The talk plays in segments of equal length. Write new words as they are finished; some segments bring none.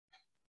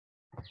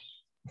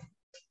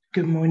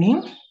Good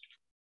morning.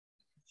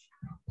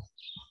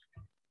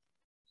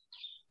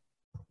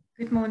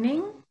 Good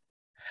morning.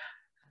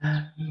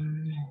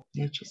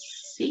 Let's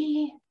just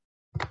see.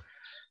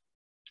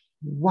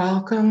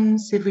 Welcome,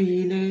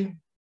 Sivuyile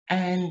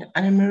and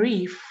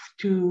Annari,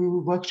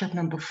 to workshop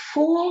number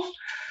 4,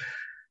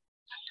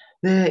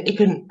 the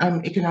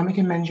Economic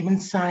and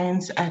Management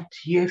Science at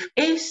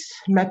UFS,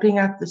 mapping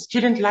out the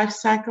student life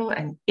cycle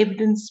and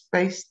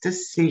evidence-based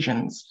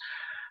decisions.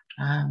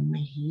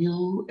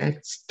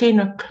 It's 10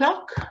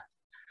 o'clock.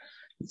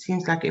 It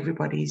seems like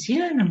everybody's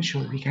here, and I'm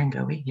sure we can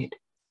go ahead.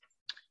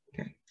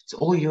 Okay, it's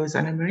all yours,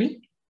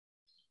 Annari.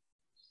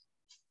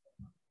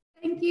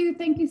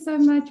 Thank you so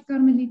much,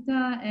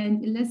 Carmelita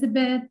and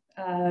Elizabeth.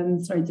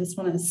 Sorry, just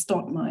want to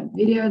start my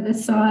video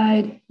this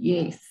side.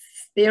 Yes,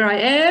 there I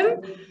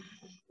am.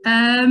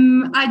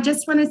 I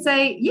just want to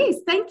say, yes,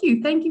 thank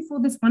you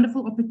for this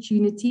wonderful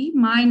opportunity.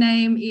 My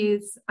name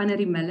is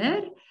Annari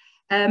Muller.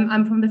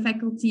 I'm from the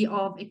Faculty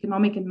of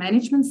Economic and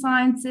Management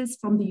Sciences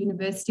from the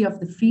University of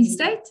the Free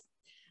State.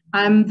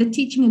 I'm the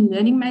Teaching and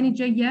Learning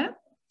Manager here.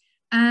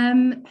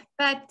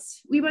 But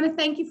we want to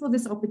thank you for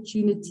this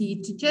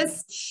opportunity to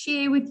just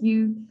share with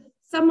you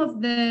some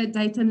of the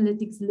data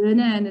analytics,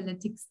 learner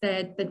analytics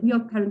that we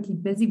are currently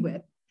busy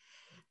with.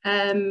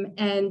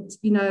 And,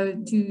 you know,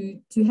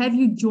 to have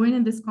you join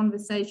in this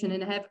conversation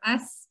and have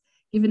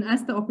given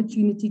us the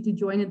opportunity to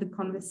join in the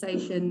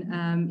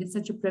conversation is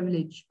such a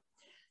privilege.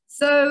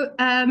 So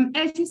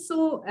as you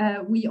saw,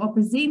 we are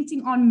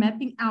presenting on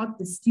mapping out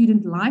the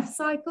student life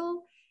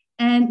cycle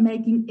and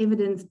making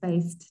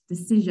evidence-based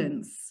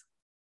decisions.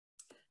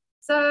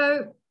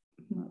 So,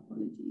 my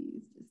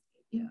apologies,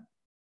 yeah.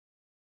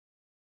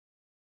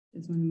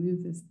 Just want to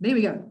move this. There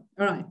we go.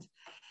 All right.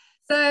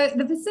 So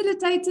the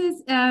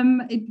facilitators,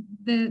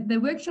 the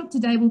workshop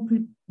today will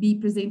be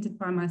presented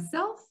by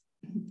myself.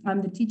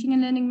 I'm the Teaching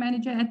and Learning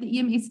Manager at the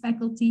EMS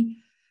faculty,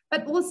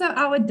 but also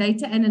our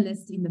data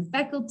analyst in the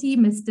faculty,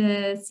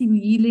 Mr.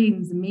 Sivuyile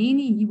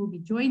Nzimeni. He will be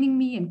joining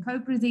me and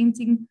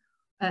co-presenting,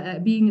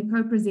 being a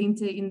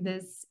co-presenter in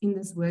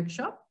this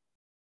workshop.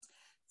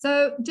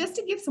 So just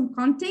to give some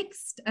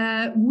context,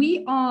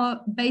 we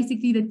are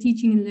basically the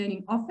Teaching and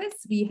Learning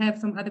Office. We have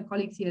some other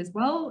colleagues here as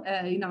well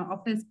in our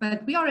office,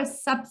 but we are a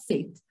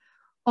subset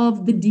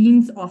of the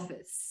Dean's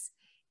Office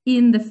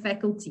in the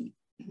faculty.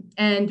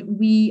 And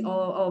we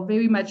are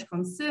very much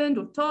concerned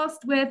or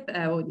tasked with,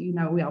 you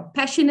know, we are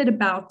passionate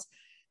about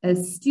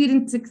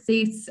student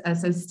success,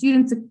 so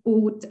student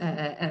support,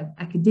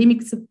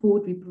 academic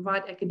support. We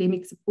provide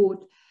academic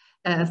support,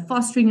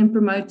 fostering and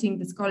promoting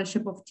the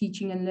scholarship of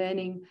teaching and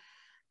learning.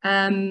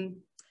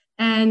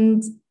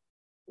 And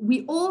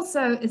we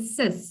also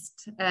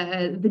assist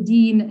the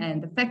dean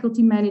and the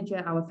faculty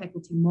manager, our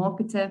faculty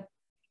marketer,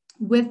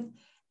 with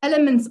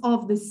elements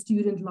of the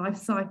student life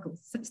cycle,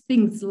 such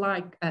things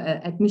like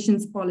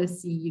admissions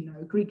policy, you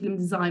know, curriculum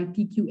design,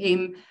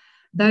 PQM,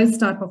 those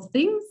type of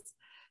things.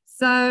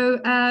 So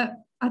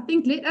I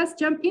think let us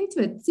jump into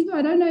it. Siva,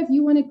 I don't know if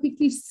you want to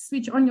quickly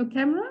switch on your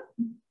camera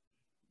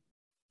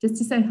just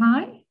to say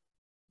hi.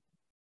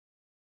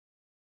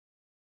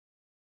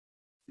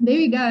 There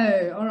we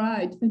go. All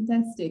right,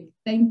 fantastic.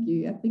 Thank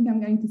you. I think I'm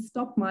going to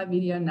stop my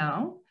video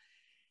now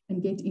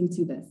and get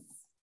into this.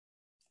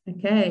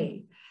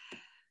 Okay.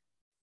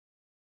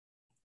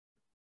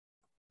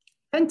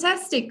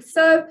 Fantastic.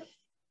 So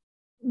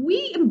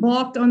we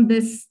embarked on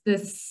this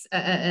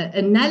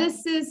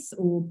analysis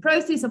or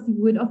process, if you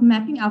would, of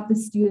mapping out the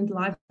student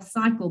life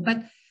cycle.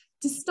 But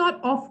to start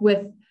off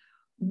with,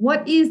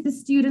 what is the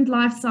student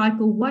life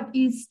cycle? What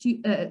is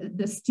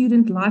the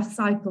student life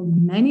cycle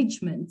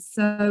management?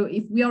 So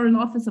if we are in the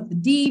office of the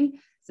dean,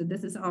 so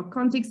this is our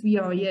context, we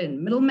are here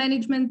in middle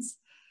management.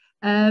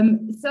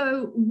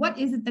 So what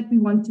is it that we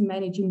want to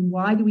manage and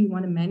why do we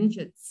want to manage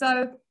it?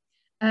 So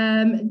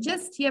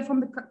just here from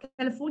the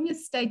California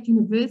State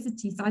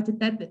University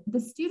cited that the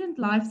student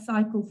life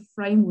cycle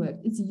framework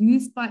is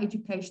used by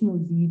educational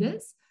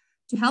leaders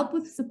to help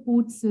with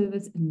support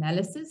service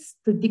analysis,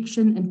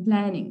 prediction and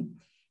planning,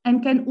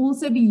 and can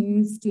also be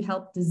used to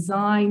help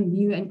design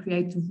new and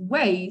creative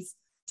ways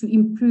to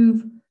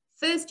improve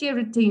first-year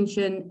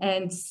retention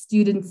and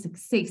student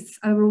success,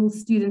 overall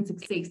student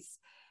success.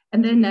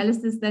 And the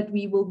analysis that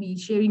we will be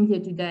sharing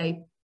here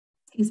today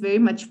is very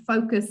much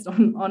focused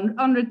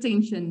on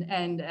retention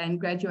and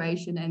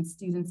graduation and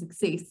student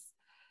success.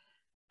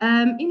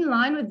 In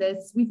line with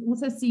this, we've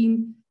also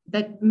seen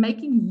that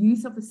making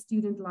use of a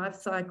student life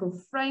cycle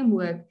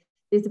framework,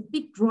 there's a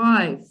big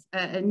drive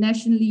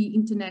nationally,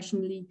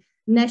 internationally.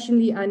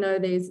 Nationally, I know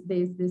there's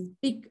this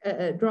big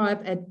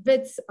drive at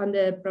WITS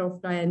under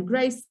Prof. Diane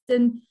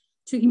Grayson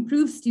to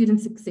improve student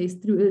success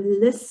through a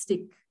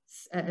holistic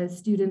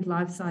student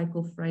life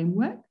cycle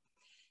framework.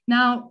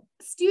 Now,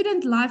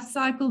 student life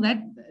cycle,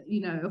 that,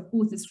 you know, of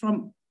course, is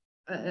from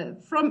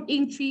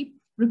entry,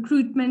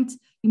 recruitment,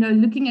 you know,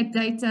 looking at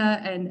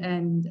data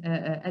and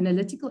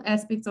analytical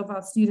aspects of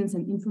our students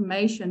and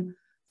information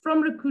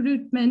from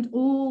recruitment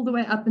all the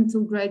way up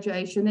until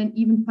graduation and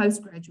even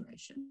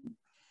post-graduation.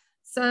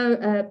 So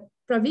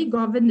Pravi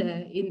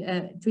Governor in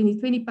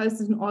 2020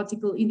 posted an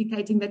article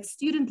indicating that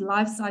student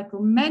life cycle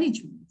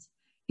management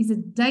is a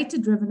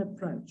data-driven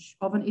approach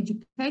of an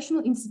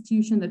educational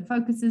institution that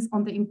focuses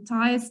on the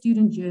entire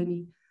student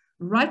journey,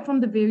 right from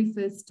the very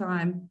first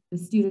time the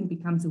student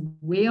becomes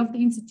aware of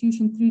the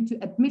institution through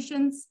to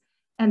admissions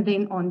and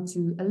then on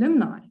to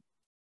alumni.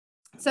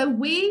 So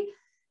where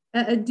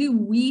do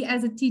we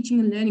as a teaching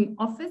and learning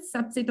office,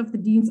 subset of the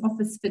Dean's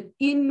office, fit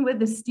in with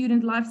the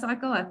student life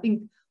cycle? I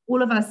think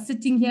all of us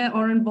sitting here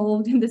are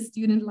involved in the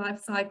student life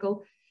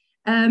cycle.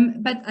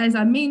 But as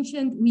I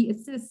mentioned, we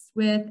assist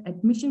with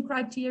admission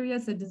criteria,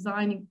 so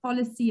designing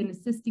policy and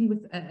assisting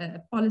with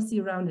a policy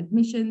around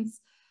admissions.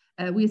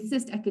 We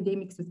assist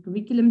academics with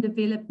curriculum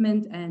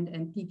development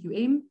and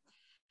PQM.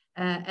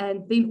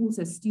 And then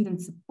also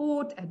student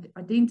support at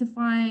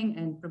identifying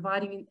and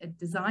providing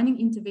designing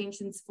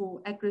interventions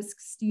for at-risk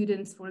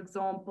students, for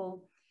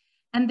example.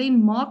 And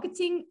then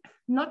marketing,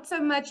 not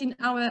so much in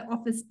our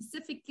office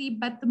specifically,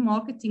 but the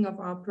marketing of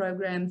our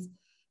programs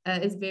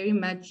is very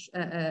much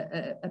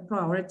a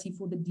priority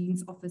for the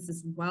Dean's office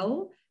as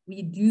well.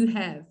 We do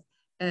have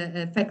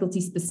a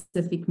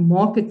faculty-specific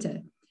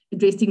marketer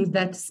addressing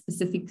that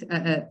specific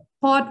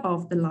part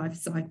of the life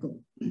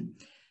cycle.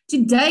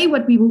 Today,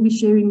 what we will be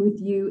sharing with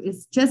you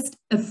is just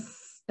a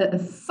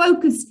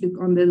focused look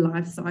on the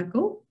life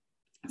cycle,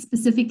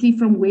 specifically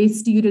from where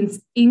students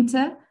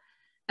enter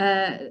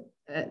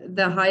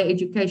the higher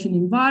education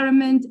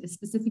environment,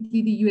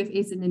 specifically the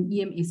UFS and an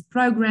EMS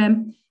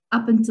program,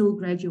 up until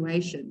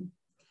graduation.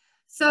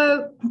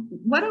 So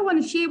what I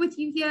want to share with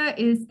you here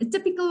is a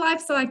typical life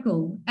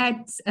cycle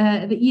at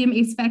the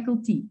EMS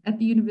faculty at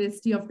the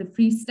University of the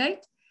Free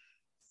State.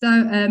 So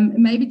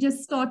maybe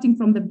just starting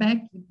from the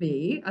back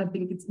there, I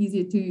think it's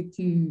easier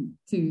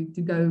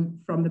to go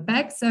from the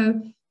back.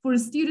 So for a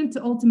student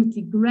to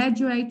ultimately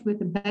graduate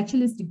with a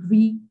bachelor's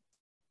degree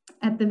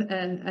at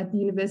the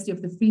University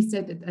of the Free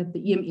State at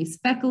the EMS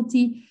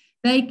faculty,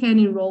 they can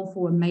enroll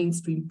for a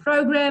mainstream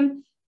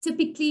program.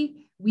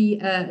 Typically,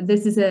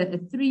 this is a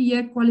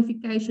 3-year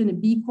qualification, a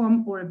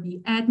BCom or a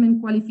B admin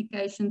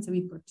qualification. So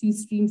we've got 2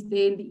 streams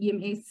there in the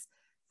EMS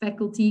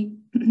faculty,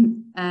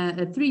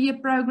 a 3-year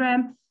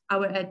program.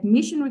 Our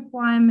admission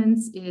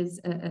requirements is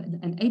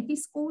an AP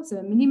score, so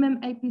a minimum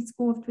AP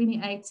score of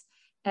 28.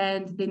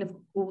 And then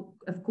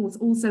of course,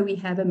 also we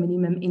have a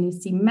minimum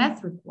NSC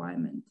math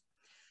requirement.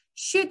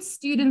 Should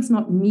students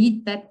not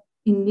meet that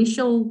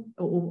initial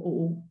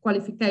or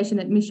qualification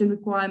admission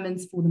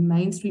requirements for the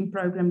mainstream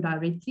program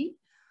directly,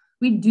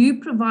 we do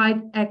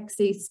provide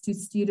access to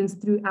students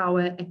through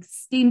our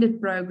extended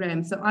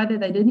program. So either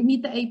they didn't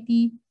meet the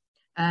AP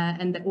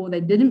or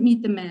they didn't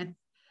meet the math,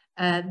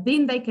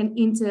 then they can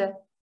enter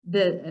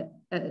the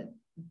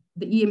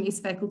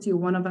EMS faculty or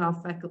one of our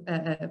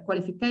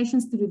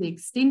qualifications through the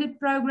extended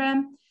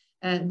program.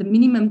 The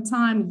minimum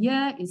time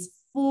here is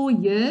 4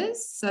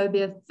 years. So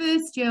the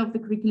first year of the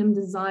curriculum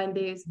design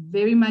there is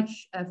very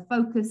much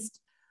focused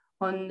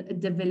on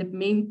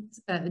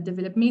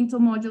developmental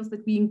modules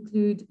that we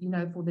include,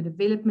 for the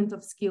development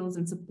of skills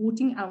and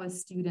supporting our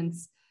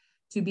students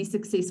to be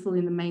successful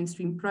in the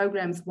mainstream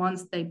programs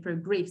once they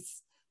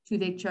progress to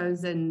their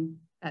chosen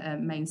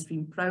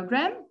mainstream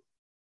program.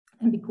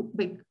 And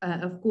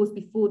of course,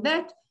 before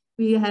that,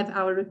 we have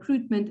our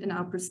recruitment and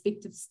our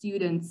prospective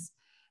students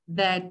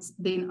that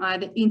then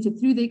either enter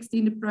through the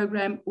extended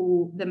program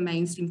or the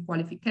mainstream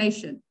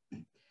qualification.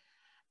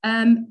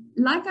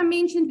 Like I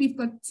mentioned, we've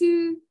got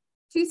two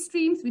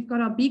streams. We've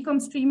got our BCom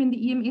stream in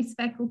the EMS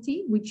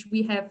faculty, which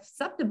we have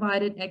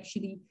subdivided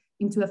actually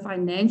into a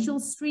financial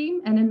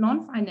stream and a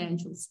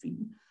non-financial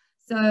stream.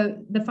 So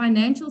the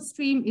financial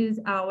stream is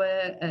our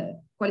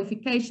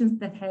qualifications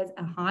that has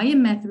a higher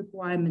math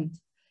requirement,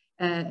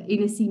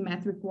 NSC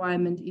math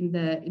requirement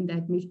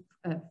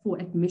for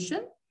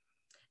admission,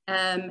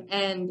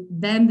 and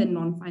then the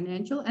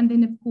non-financial, and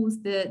then of course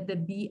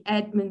the B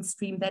admin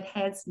stream that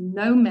has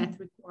no math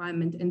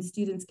requirement and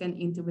students can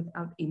enter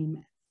without any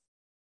math.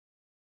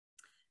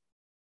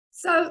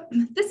 So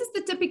this is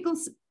the typical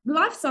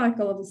life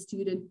cycle of a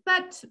student,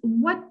 but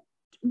what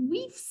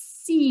we've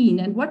seen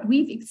and what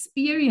we've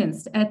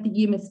experienced at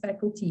the EMS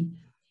faculty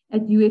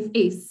at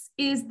UFS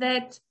is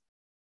that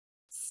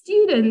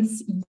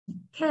students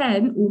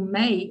can or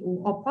may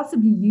or are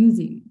possibly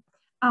using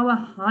our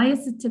higher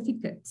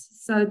certificate.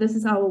 So this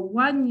is our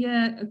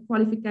 1-year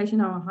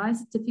qualification, our higher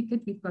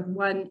certificate. We've got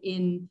one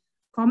in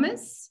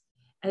commerce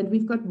and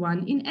we've got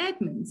one in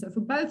admin. So for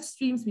both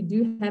streams, we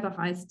do have a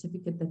higher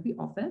certificate that we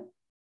offer.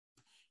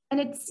 And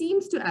it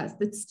seems to us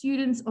that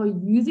students are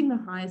using the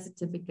higher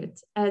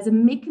certificate as a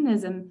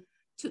mechanism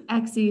to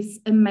access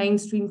a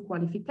mainstream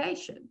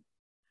qualification.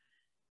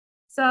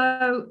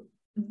 So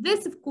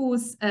this, of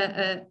course,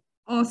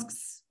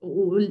 asks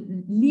or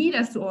lead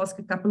us to ask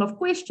a couple of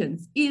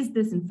questions. Is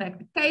this in fact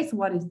the case?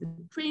 What is the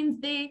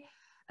trend there?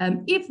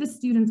 If the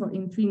students are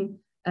entering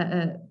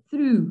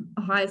through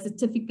a higher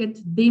certificate,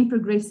 then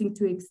progressing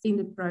to an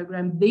extended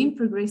program, then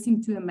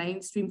progressing to a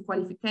mainstream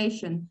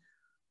qualification,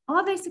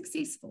 are they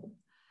successful?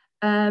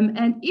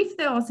 And if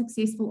they are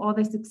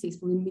they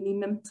successful in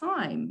minimum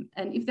time?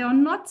 And if they are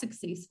not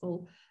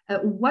successful,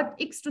 what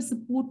extra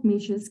support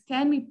measures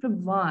can we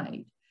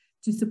provide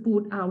to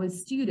support our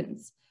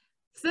students?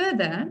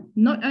 Further,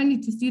 not only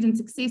to student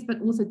success,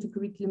 but also to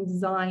curriculum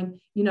design,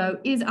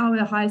 is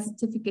our higher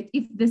certificate,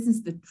 if this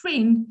is the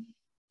trend,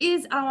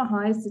 is our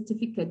higher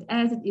certificate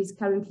as it is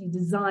currently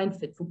designed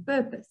fit for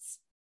purpose?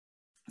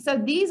 So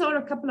these are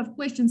a couple of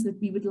questions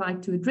that we would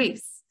like to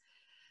address.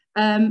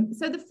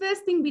 So the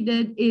first thing we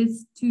did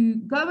is to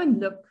go and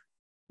look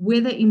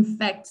whether in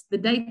fact the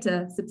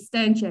data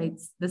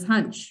substantiates this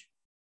hunch.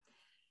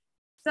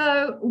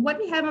 So what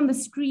we have on the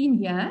screen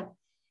here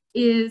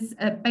is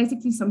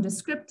basically some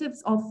descriptives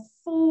of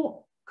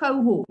 4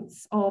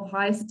 cohorts of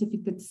higher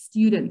certificate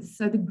students.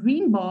 So the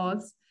green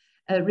bars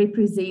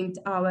represent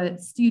our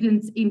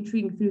students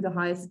entering through the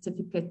higher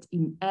certificate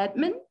in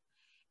admin,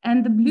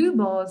 and the blue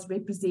bars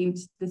represent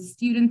the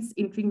students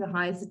entering the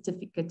higher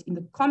certificate in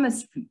the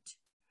commerce route.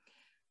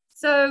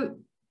 So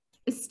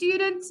a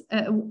student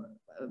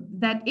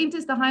that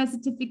enters the higher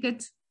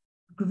certificate,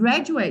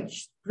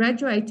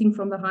 graduating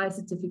from the higher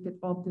certificate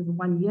after the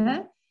 1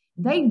 year,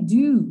 they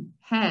do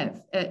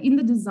have, in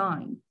the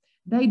design,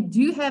 they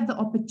do have the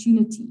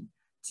opportunity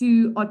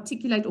to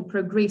articulate or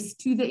progress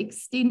to the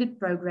extended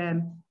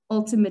program,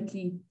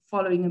 ultimately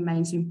following a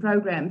mainstream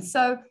program.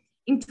 So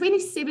in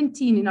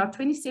 2017, in our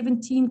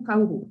 2017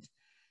 cohort,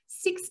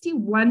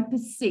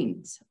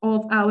 61%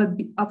 of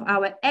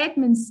our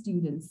admin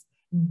students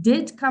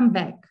did come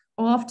back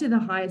after the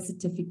higher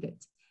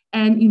certificate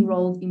and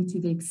enrolled into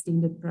the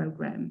extended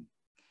program.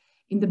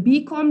 In the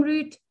BCom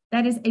route,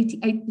 that is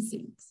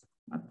 88%.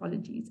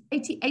 Apologies.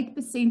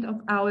 88%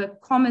 of our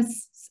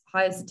commerce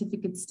higher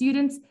certificate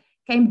students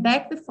came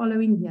back the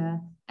following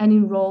year and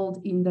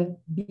enrolled in the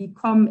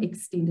BCom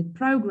extended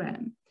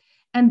program.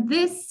 And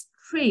this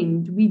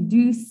trend we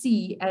do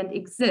see and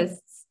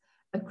exists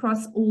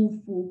across all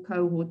 4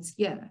 cohorts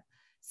here.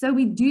 So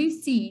we do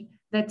see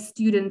that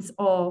students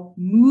are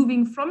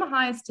moving from a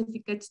higher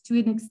certificate to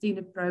an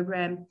extended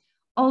program,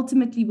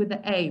 ultimately with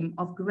the aim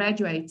of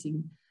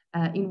graduating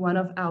in one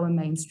of our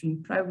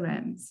mainstream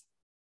programs.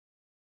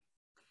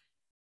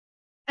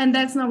 And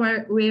that's now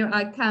where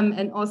I come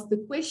and ask the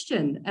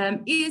question,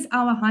 is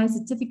our higher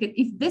certificate,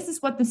 if this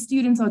is what the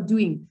students are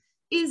doing,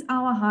 is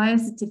our higher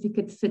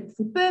certificate fit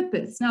for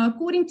purpose? Now,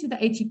 according to the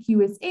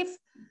HEQSF,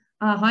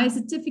 our higher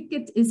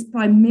certificate is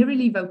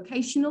primarily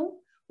vocational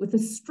with a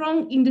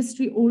strong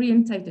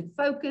industry-orientated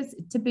focus.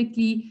 It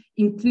typically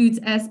includes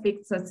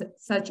aspects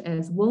such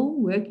as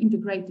work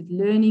integrated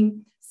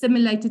learning,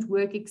 simulated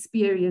work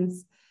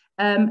experience.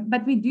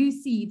 But we do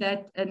see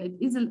that, and it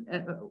is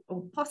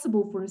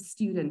possible for a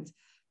student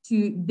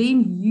to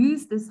then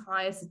use this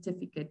higher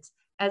certificate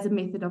as a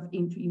method of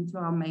entry into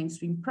our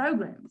mainstream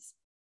programs.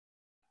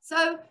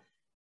 So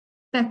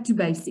back to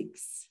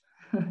basics.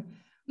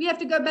 We have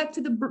to go back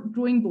to the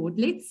drawing board.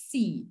 Let's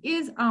see,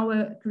 is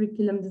our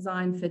curriculum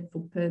design fit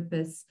for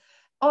purpose?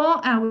 Are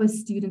our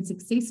students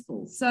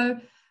successful? So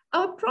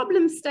our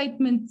problem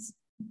statement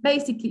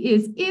basically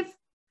is, if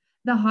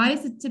the higher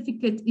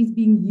certificate is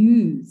being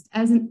used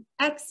as an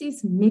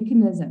access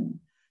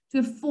mechanism to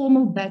a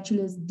formal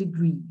bachelor's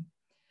degree,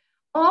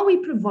 are we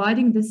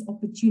providing this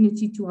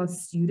opportunity to our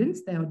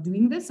students? They are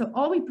doing this. So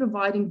are we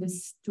providing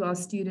this to our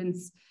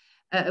students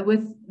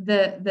with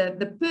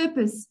the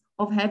purpose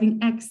of having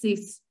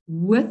access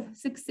with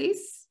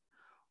success?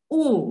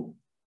 Or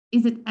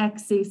is it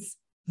access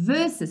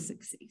versus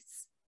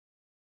success?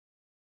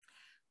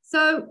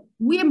 So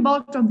we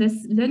embarked on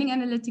this learning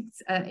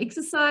analytics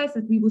exercise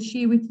that we will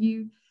share with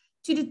you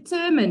to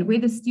determine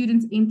whether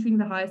students entering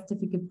the higher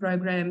certificate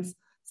programs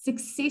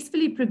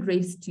successfully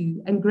progress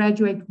to and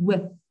graduate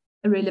with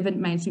a relevant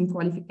mainstream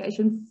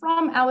qualification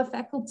from our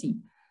faculty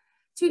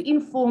to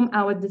inform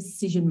our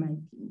decision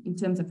making. In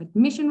terms of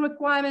admission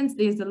requirements,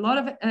 there's a lot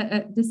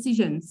of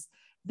decisions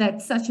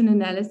that such an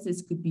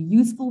analysis could be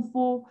useful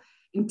for.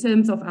 In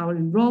terms of our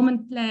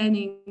enrollment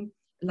planning,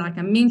 like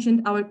I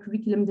mentioned, our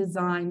curriculum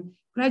design,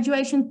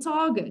 graduation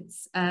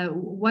targets,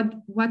 what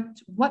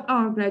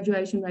our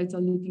graduation rates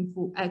are looking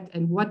for at,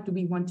 and what do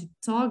we want to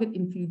target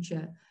in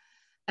future.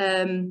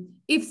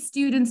 If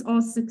students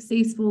are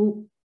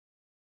successful,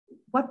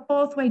 what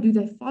pathway do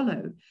they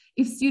follow?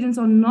 If students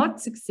are not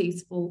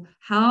successful,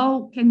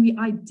 how can we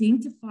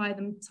identify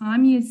them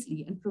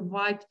timeously and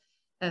provide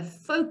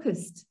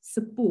focused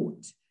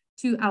support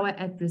to our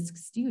at-risk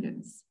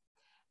students?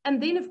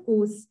 And then, of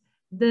course,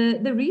 the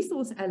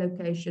resource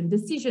allocation,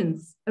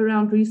 decisions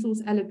around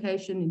resource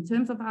allocation in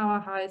terms of our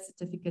higher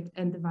certificate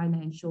and the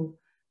financial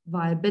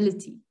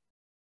viability.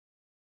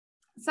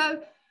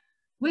 So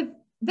with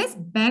this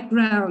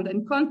background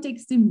and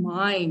context in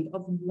mind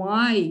of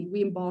why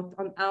we embarked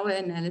on our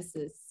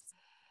analysis,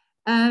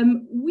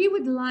 we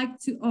would like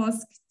to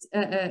ask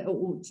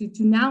or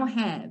to now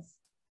have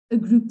a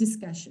group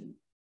discussion.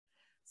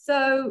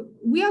 So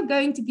we are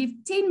going to give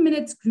 10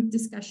 minutes group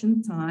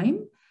discussion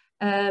time.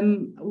 I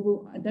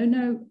don't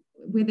know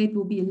whether it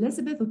will be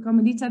Elizabeth or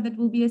Carmelita that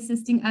will be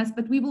assisting us,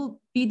 but we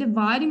will be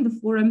dividing the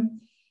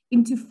forum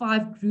into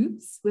 5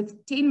 groups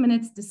with 10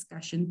 minutes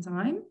discussion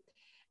time.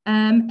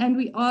 And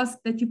we ask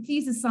that you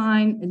please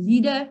assign a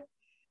leader,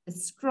 a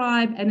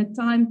scribe, and a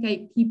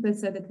timekeeper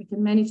so that we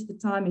can manage the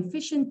time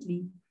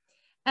efficiently.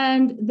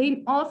 And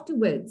then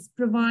afterwards,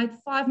 provide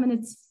 5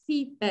 minutes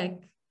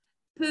feedback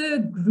per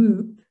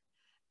group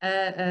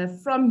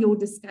from your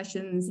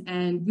discussions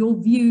and your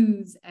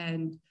views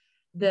and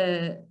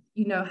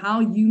how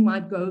you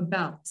might go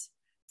about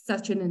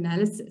such an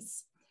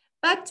analysis.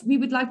 But we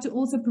would like to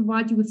also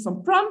provide you with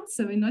some prompts,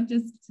 so we're not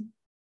just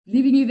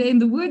leaving you there in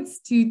the woods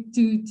to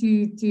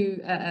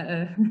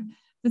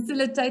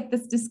facilitate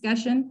this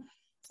discussion.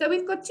 So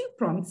we've got 2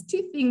 prompts,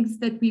 2 things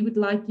that we would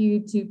like you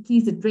to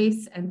please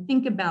address and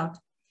think about.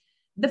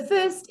 The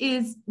first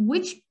is,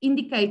 which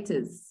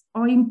indicators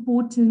are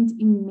important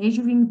in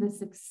measuring the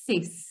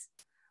success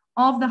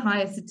of the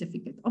higher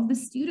certificate, of the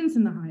students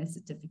in the higher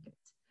certificate,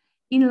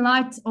 in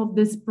light of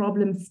this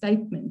problem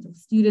statement of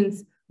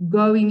students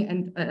going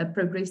and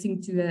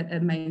progressing to a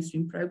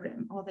mainstream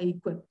program? Are they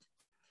equipped?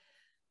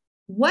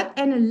 What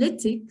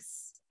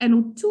analytics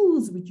and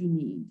tools would you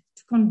need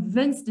to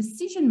convince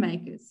decision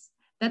makers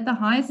that the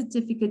higher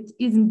certificate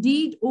is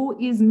indeed or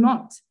is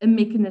not a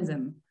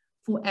mechanism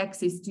for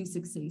access to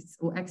success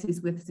or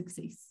access with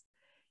success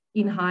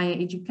in higher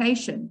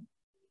education?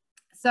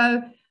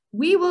 So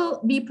we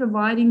will be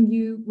providing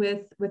you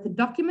with a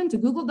document, a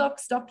Google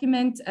Docs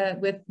document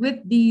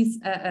with these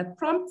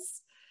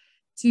prompts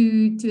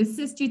to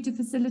assist you to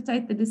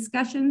facilitate the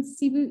discussions.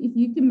 Sivu, if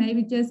you can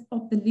maybe just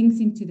pop the links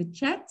into the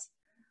chat,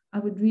 I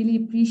would really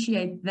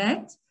appreciate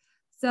that.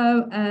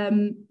 So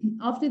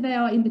after they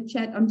are in the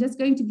chat, I'm just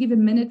going to give a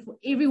minute for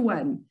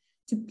everyone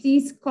to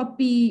please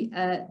copy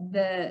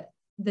the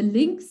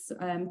links,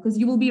 because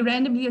you will be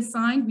randomly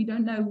assigned. We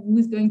don't know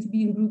who's going to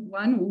be in group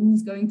 1 or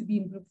who's going to be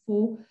in group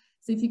 4.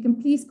 So if you can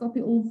please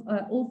copy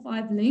all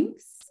 5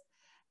 links.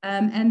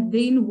 And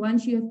then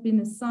once you have been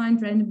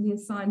assigned, randomly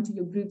assigned to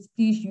your groups,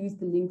 please use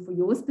the link for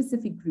your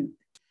specific group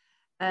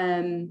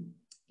in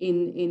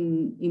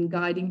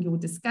guiding your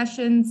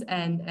discussions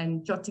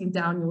and jotting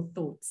down your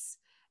thoughts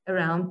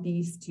around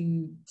these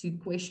two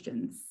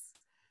questions.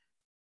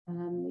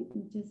 Let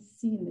me just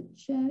see in the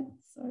chat,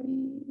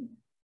 sorry.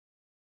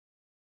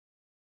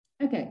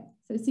 Okay,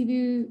 so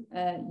Sivu,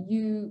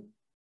 you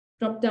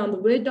drop down the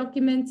Word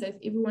document. So if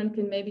everyone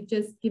can maybe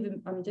just give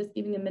them, I'm just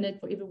giving a minute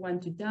for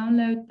everyone to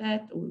download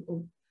that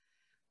or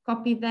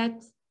copy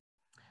that.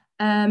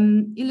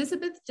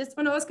 Elizabeth, just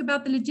want to ask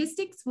about the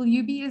logistics. Will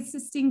you be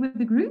assisting with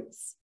the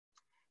groups?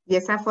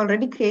 Yes, I've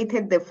already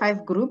created the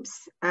 5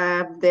 groups.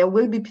 There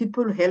will be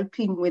people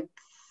helping with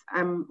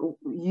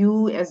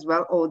you as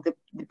well, or the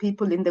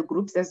people in the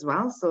groups as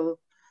well. So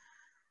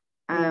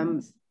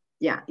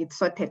yeah, it's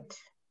sorted.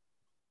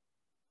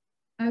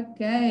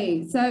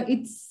 Okay, so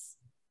it's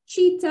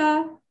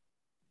cheetah,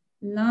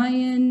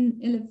 lion,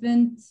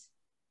 elephant.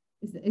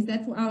 Is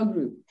that for our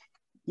group?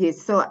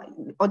 Yes, so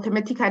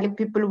automatically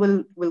people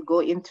will go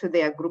into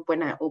their group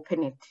when I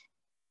open it.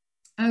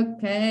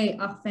 Okay,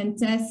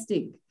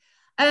 fantastic.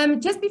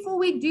 Just before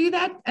we do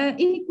that,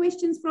 any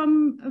questions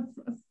from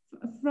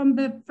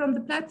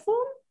the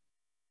platform?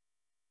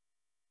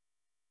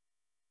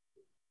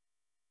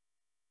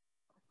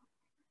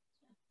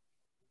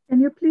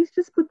 Can you please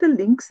just put the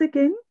links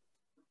again?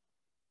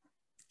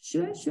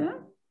 Sure. I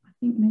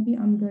think maybe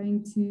I'm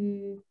going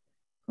to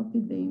copy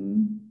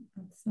them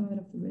outside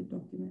of the Word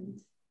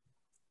document.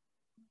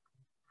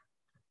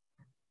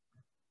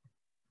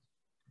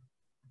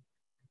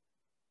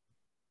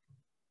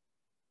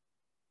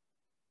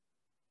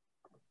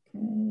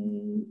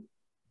 Okay.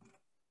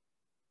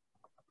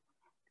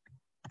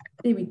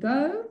 There we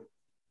go.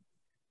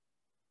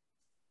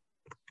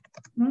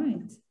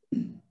 Right.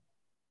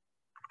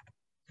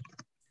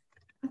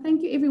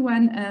 Thank you,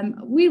 everyone.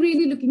 We're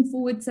really looking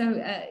forward.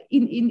 So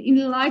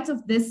in light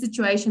of this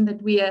situation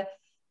that we're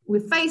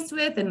faced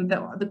with and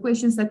the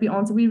questions that we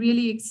answer, we're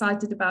really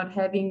excited about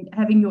having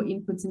your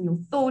inputs and your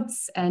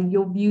thoughts and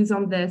your views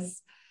on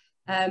this.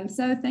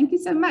 So thank you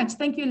so much.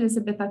 Thank you,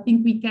 Elizabeth. I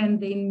think we can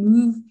then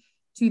move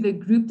to the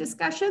group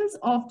discussions,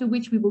 after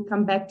which we will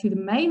come back to the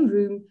main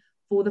room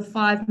for the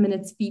 5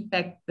 minutes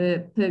feedback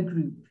per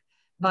group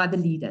by the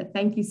leader.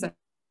 Thank you so much.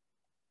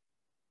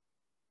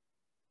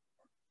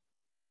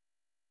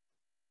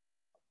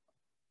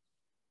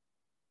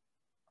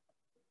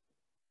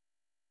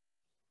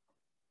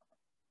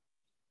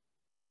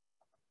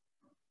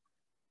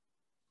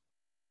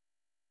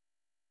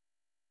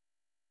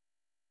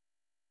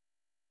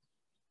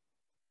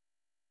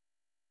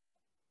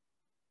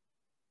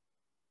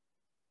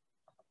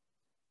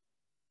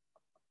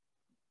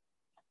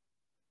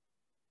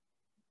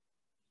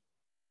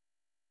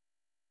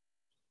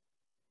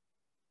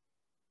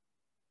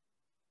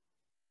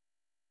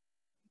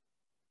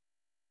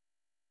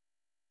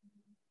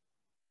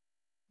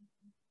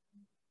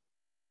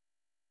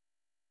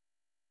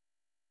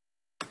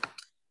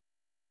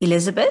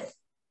 Elizabeth?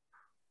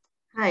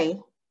 Hi.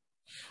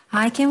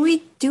 Hi, can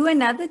we do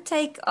another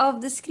take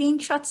of the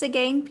screenshots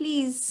again,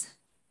 please?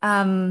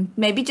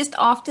 Maybe just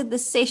after the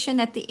session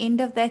at the end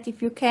of that,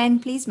 if you can,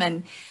 please,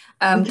 man.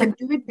 We can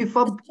do it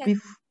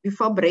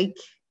before break.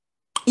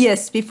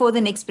 Yes, before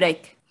the next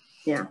break.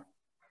 Yeah.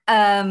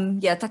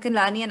 Yeah,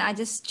 Takanlani and I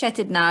just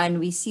chatted now, and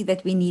we see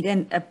that we need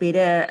a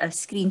better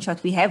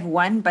screenshot. We have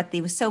one, but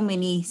there were so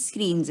many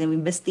screens and we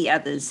missed the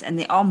others, and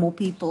there are more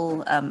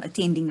people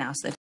attending now.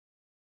 So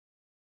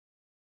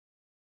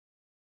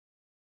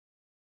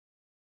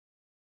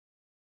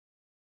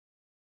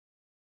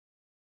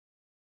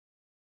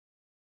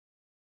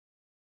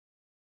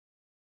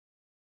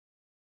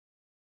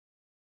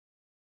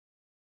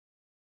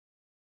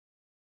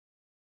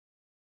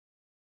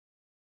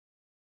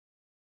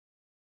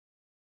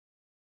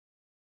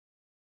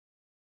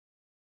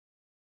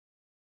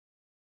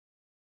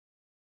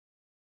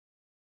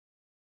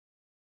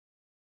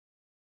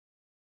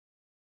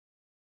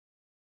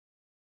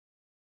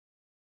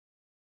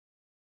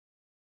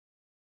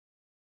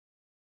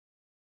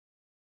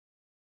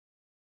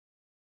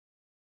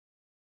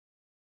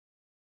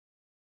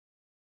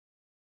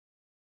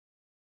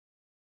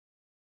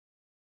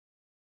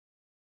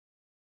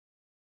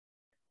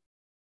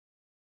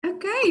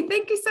Okay,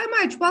 thank you so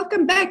much.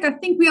 Welcome back. I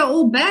think we are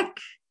all back.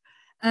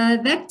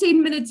 That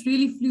 10 minutes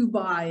really flew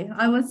by.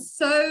 I was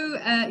so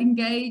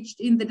engaged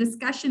in the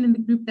discussion in the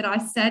group that I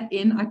sat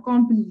in. I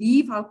can't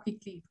believe how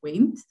quickly it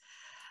went.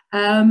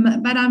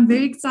 But I'm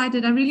very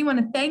excited. I really want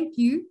to thank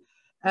you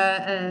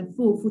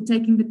for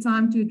taking the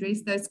time to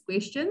address those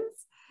questions.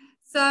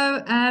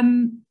 So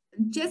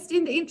just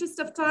in the interest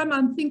of time,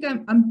 I'm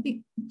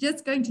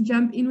just going to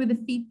jump in with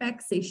the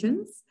feedback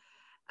sessions.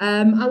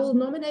 I will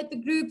nominate the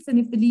groups, and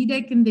if the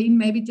leader can then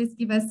maybe just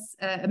give us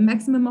a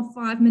maximum of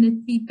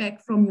 5-minute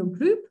feedback from your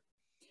group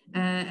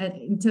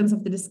in terms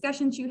of the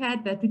discussions you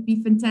had, that would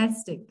be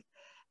fantastic.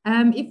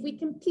 If we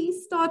can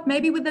please start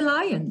maybe with the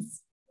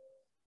Lions.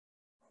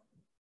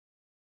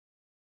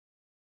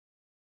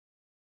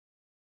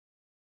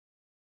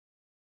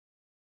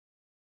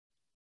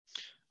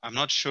 I'm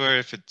not sure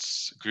if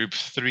it's group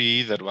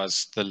 3 that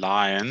was the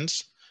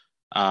Lions.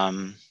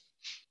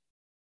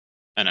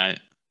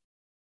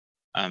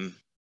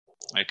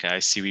 Okay, I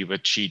see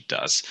what she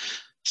does.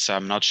 So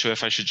I'm not sure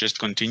if I should just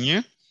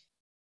continue.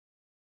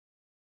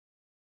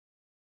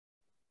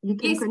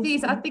 Yes,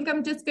 please. I think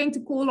I'm just going to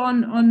call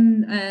on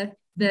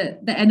the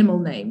animal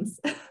names.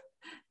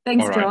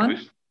 Thanks, All right.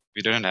 John.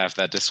 We don't have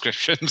that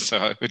description,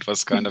 so it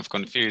was kind of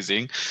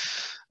confusing.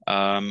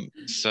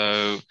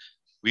 So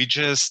we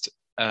just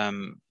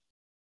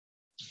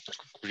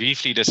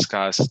briefly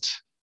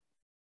discussed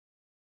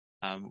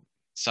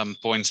some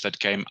points that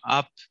came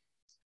up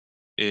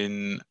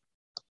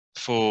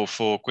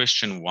for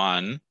question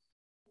 1.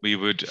 We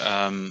would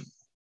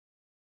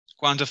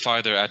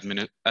quantify their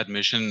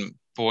admission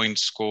point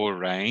score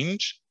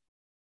range.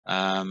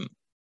 Am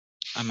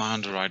I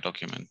on the right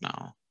document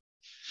now?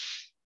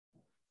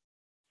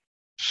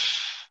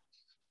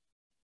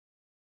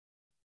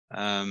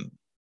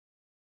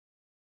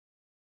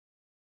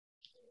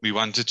 We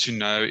wanted to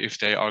know if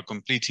they are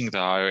completing the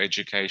higher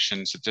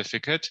education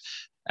certificate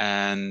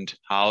and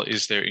how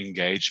is their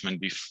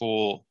engagement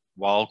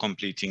while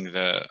completing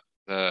the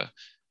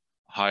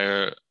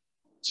higher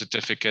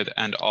certificate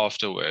and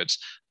afterwards.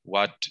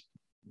 What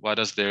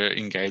does their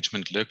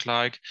engagement look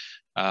like?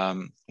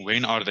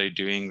 When are they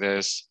doing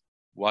this?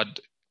 What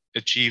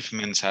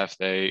achievements have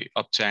they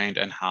obtained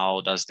and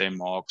how does their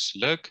marks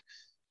look?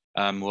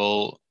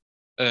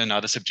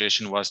 Another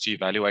suggestion was to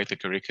evaluate the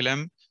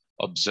curriculum,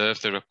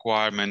 observe the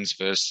requirements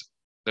versus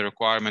the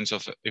requirements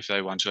of if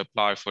they want to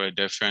apply for a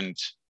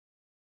different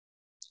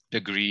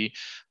degree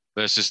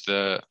versus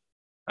the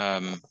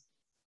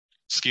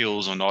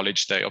skills or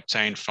knowledge they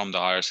obtained from the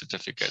higher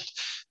certificate.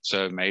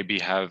 So maybe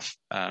have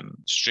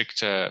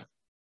stricter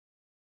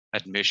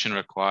admission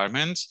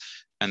requirements.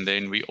 And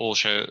then we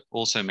also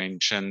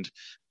mentioned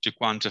to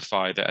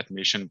quantify the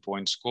admission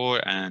point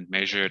score and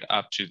measure it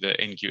up to the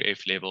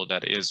NQF level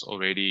that is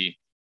already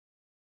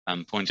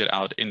pointed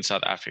out in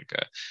South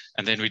Africa.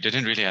 And then we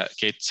didn't really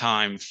get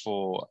time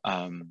for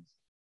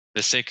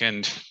the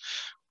second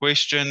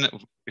question.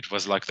 It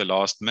was like the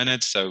last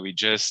minute, so we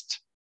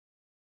just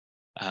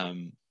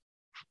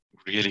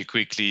really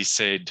quickly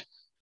said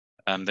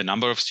the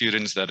number of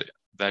students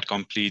that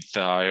complete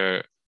the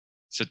higher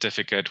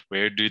certificate,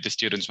 where do the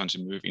students want to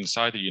move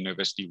inside the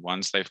university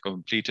once they've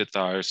completed the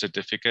higher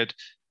certificate,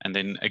 and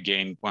then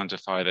again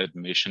quantify the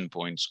admission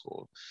point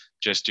score,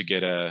 just to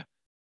get a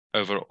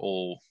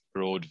overall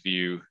broad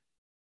view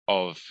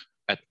of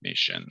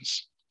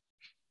admissions.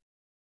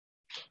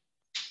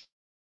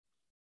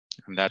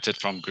 And that's it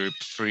from group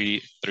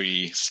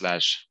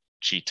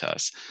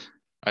 3/3/Cheetahs.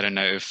 I don't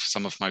know if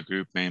some of my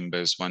group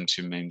members want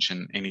to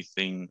mention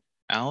anything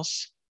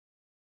else.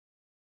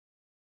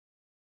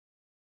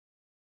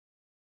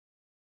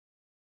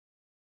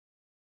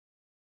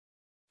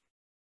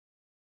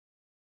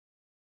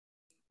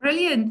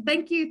 Brilliant.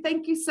 Thank you.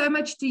 Thank you so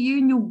much to you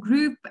and your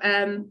group.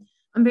 I'm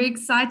very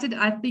excited.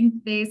 I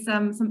think there's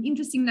some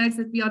interesting notes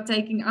that we are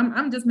taking.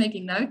 I'm just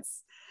making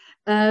notes.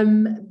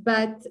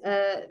 But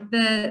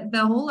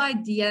the whole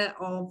idea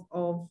of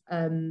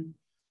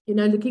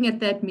looking at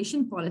the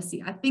admission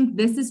policy, I think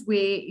this is where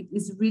it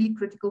is really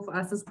critical for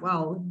us as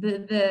well.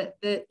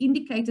 The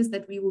indicators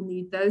that we will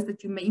need, those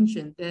that you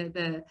mentioned,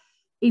 the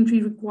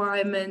entry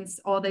requirements,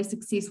 are they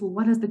successful?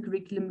 What does the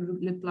curriculum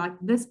look like?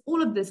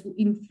 All of this will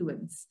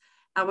influence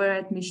our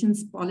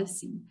admissions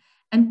policy.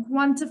 And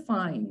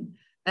quantifying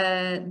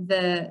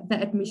the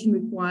admission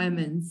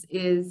requirements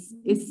is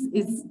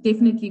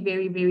definitely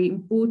very, very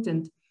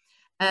important.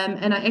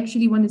 And I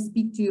actually want to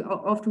speak to,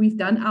 after we've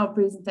done our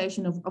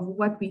presentation of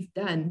what we've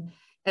done,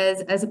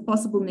 as a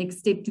possible next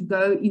step to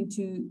go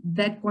into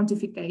that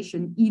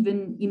quantification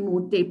even in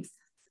more depth.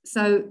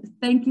 So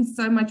thank you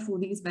so much for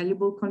these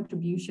valuable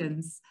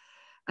contributions.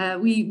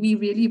 We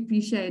really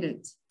appreciate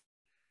it.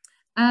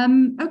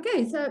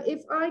 Okay, so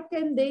if I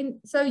can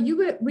then, so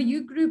were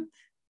you group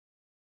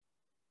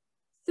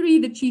 3,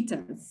 the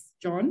cheetahs,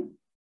 John?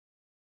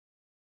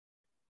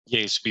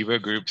 Yes, we were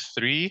group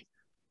 3.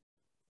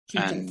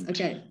 Cheetahs, and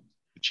okay.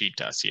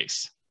 Cheetahs,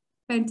 yes.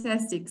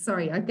 Fantastic,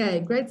 sorry,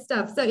 okay, great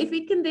stuff. So if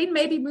we can then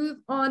maybe move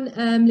on,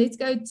 let's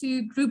go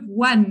to group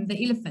 1,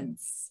 the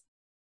elephants.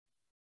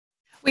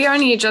 We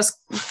only just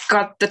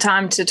got the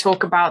time to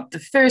talk about the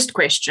first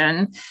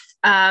question.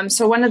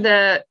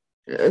 So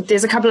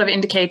there's a couple of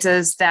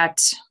indicators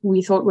that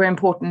we thought were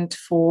important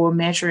for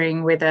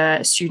measuring whether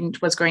a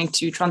student was going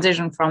to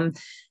transition from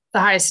the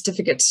higher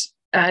certificate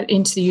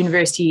into the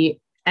university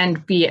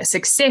and be a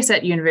success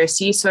at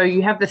university. So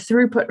you have the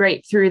throughput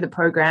rate through the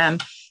program,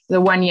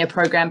 the 1-year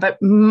program, but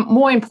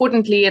more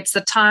importantly, it's the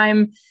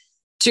time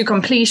to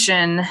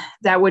completion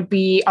that would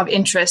be of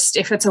interest.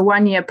 If it's a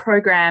 1-year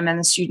program and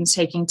the student's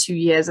taking 2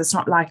 years, it's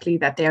not likely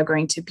that they are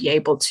going to be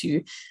able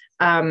to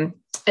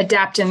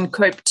adapt and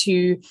cope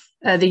to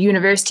the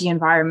university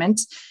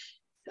environment.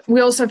 We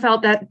also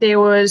felt that there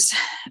was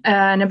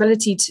an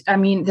ability to,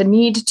 the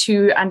need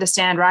to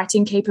understand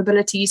writing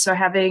capability. So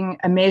having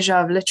a measure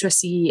of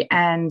literacy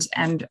and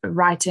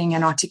writing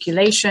and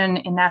articulation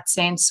in that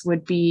sense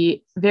would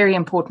be very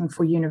important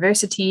for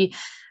university.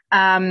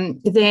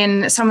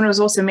 Then someone was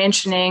also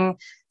mentioning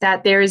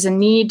that there is a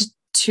need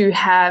to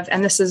have,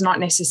 and this is not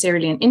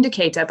necessarily an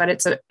indicator, but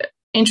it's an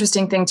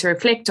interesting thing to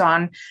reflect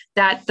on,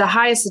 that the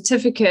higher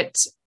certificate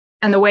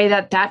and the way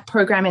that that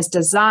program is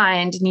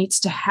designed needs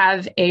to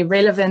have a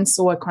relevance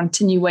or a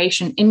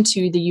continuation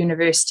into the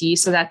university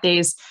so that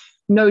there's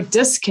no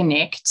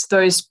disconnect.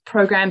 Those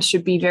programs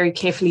should be very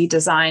carefully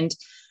designed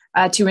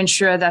to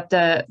ensure that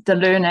the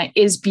learner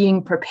is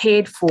being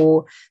prepared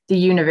for the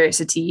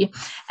university.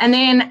 And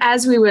then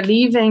as we were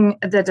leaving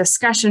the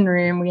discussion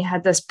room, we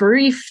had this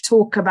brief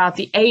talk about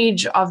the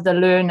age of the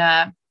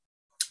learner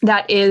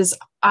that is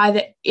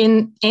either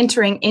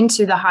entering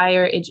into the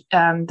higher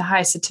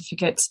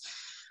certificates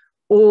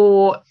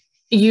or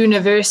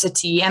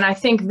university. And I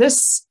think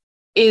this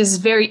is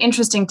very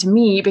interesting to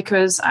me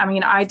because,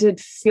 I did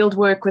field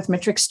work with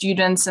matric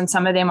students and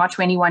some of them are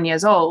 21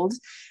 years old.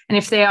 And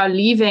if they are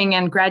leaving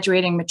and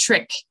graduating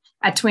matric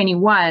at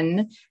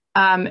 21,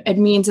 it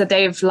means that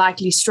they've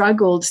likely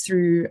struggled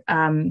through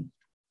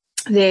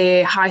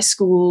their high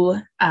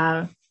school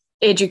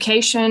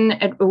education.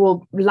 It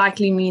will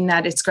likely mean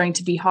that it's going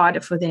to be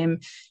harder for them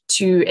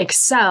to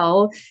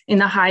excel in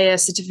the higher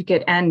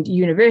certificate and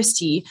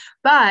university.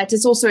 But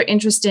it's also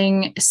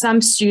interesting, some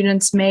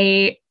students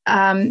may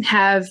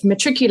have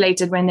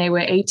matriculated when they were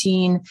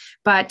 18,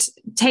 but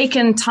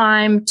taken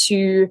time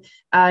to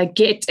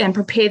get and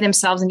prepare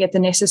themselves and get the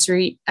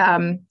necessary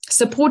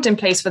support in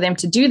place for them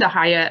to do the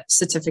higher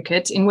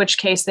certificate, in which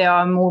case they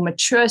are a more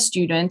mature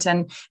student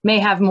and may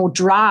have more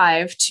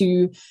drive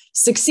to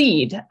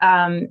succeed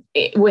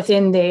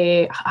within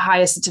their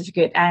higher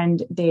certificate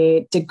and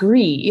their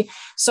degree.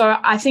 So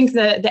I think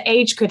the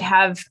age could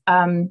have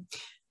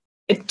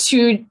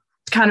two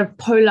kind of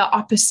polar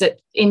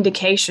opposite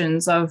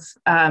indications of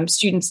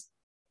students'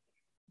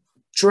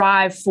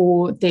 drive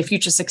for their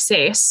future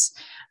success.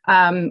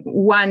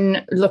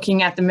 One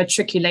looking at the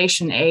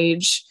matriculation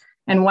age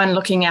and one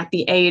looking at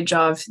the age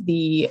of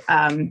the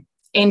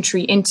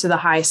entry into the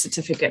higher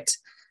certificate.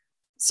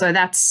 So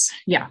that's,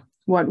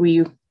 what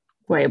we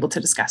were able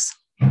to discuss.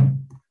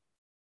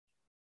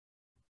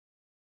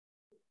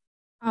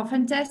 Oh,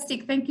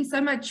 fantastic. Thank you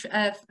so much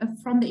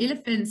from the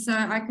elephants. So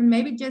I can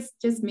maybe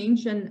just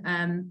mention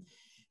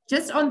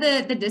just on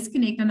the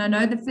disconnect, and I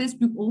know the first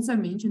group also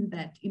mentioned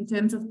that in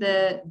terms of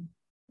the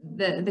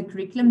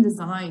curriculum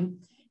design.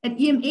 At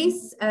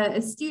EMS,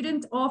 a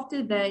student,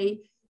 after they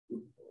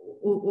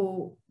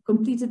or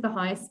completed the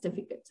higher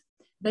certificate,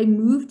 they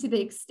move to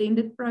the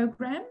extended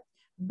program,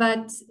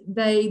 but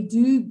they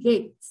do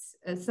get,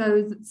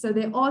 so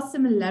there are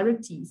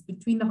similarities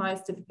between the higher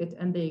certificate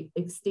and the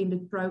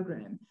extended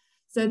program.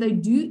 So they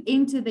do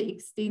enter the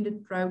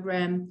extended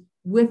program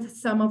with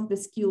some of the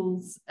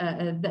skills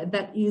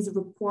that is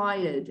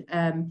required,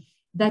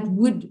 that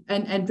would,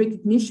 and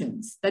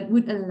recognitions that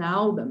would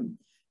allow them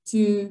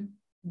to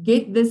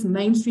get this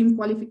mainstream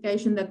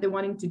qualification that they're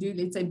wanting to do,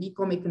 let's say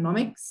BCom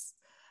economics,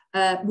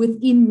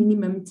 within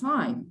minimum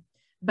time.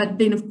 But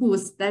then, of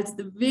course, that's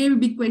the very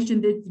big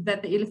question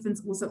that the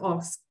elephants also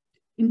ask.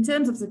 In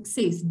terms of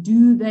success,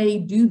 do they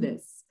do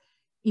this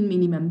in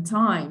minimum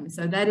time.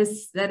 So that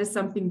is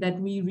something that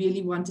we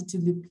really wanted to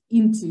look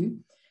into.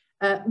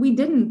 We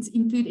didn't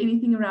include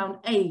anything around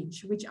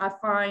age, which I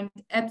find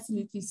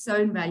absolutely so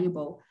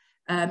invaluable.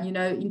 You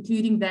know,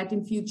 including that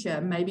in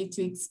future, maybe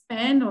to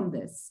expand on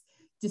this,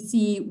 to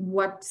see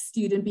what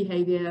student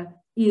behavior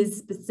is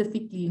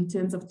specifically in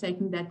terms of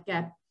taking that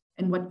gap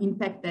and what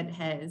impact that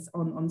has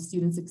on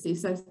student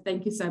success. So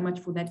thank you so much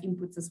for that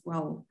input as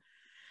well.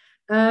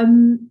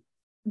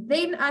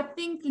 Then I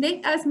think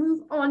let us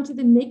move on to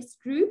the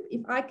next group.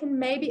 If I can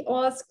maybe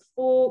ask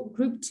for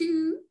group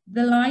 2,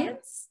 the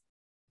Lions.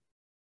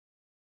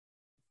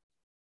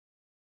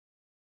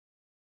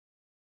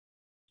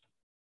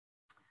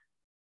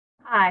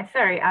 Hi,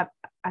 sorry,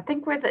 I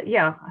think we're the,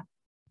 yeah,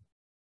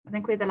 I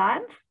think we're the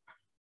Lions.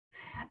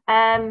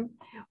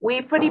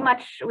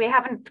 We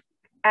haven't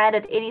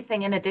added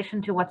anything in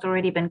addition to what's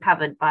already been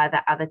covered by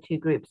the other 2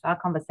 groups. Our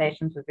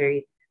conversations were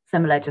very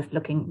similar, just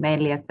looking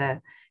mainly at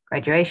the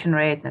graduation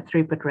rate, the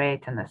throughput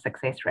rate, and the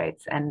success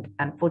rates. And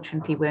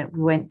unfortunately,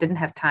 we didn't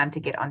have time to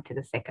get onto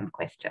the second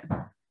question.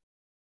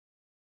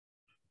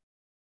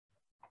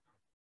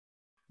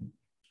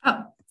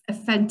 Oh,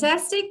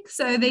 fantastic.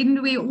 So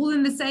then we're all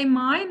in the same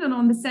mind and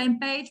on the same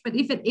page. But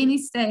if at any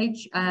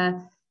stage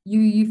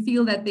you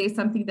feel that there's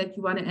something that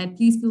you want to add,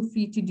 please feel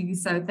free to do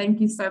so.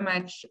 Thank you so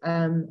much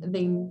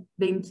then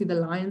to the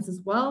Lions as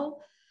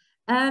well.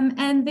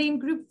 And then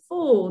group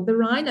 4, the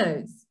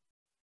Rhinos.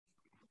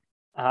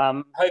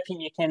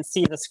 Hoping you can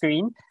see the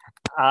screen.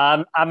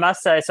 I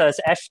must say, so it's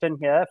Ashton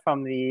here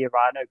from the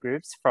Rhino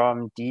groups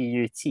from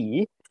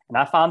DUT. And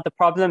I found the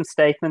problem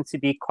statement to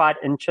be quite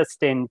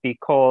interesting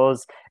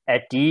because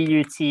at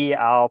DUT,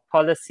 our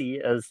policy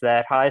is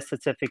that higher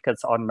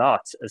certificates are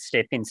not a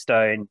stepping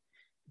stone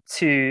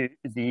to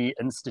the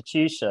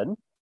institution.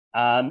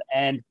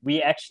 And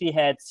we actually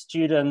had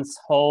students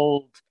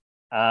hold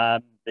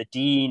the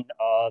Dean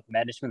of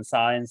Management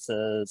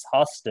Sciences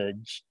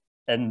hostage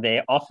in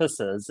their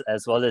offices,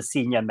 as well as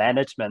senior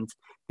management,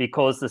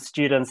 because the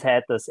students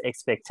had this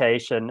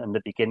expectation in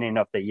the beginning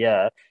of the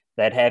year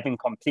that having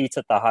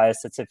completed the higher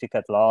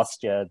certificate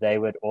last year, they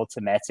would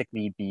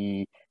automatically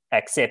be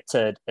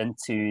accepted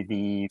into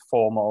the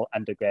formal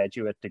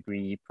undergraduate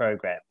degree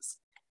programs.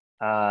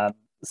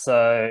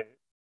 So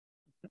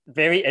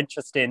very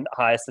interesting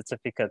higher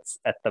certificates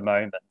at the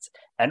moment.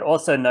 And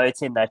also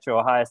noting that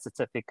your higher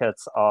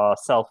certificates are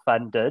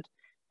self-funded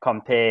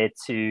compared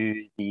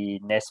to the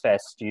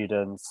NSFAS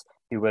students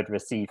who would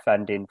receive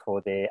funding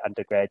for their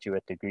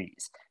undergraduate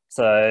degrees.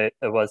 So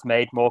it was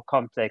made more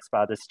complex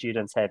by the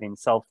students having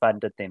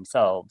self-funded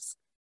themselves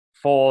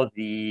for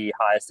the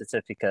higher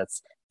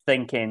certificates,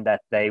 thinking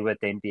that they would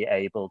then be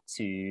able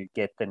to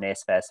get the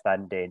NSFAS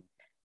funding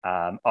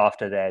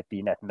after they had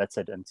been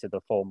admitted into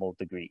the formal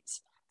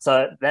degrees.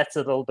 So that's a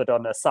little bit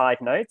on a side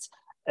note.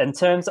 In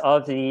terms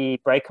of the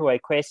breakaway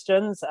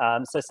questions,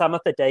 so some of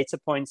the data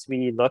points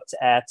we looked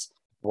at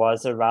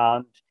was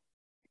around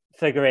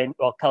figuring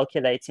or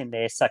calculating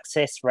their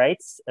success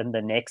rates in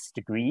the next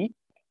degree.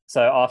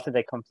 So after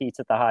they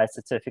completed the higher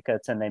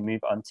certificate and they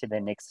move on to their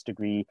next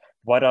degree,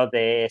 what are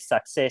their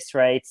success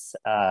rates?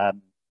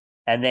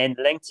 And then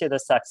linked to the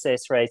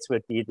success rates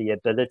would be the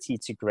ability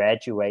to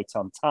graduate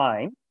on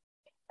time,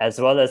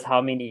 as well as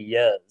how many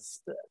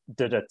years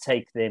did it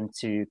take them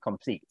to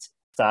complete.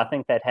 So I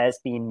think that has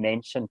been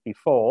mentioned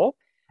before.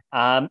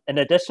 An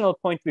additional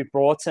point we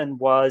brought in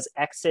was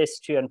access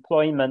to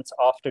employment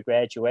after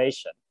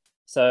graduation.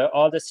 So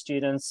are the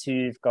students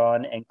who've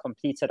gone and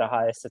completed a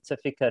higher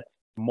certificate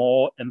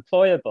more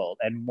employable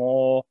and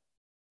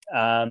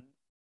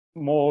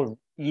more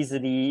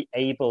easily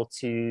able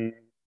to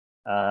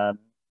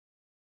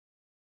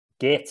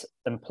get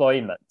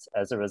employment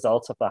as a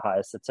result of the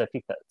higher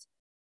certificate?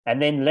 And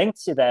then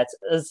linked to that,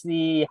 is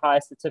the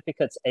higher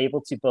certificates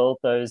able to build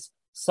those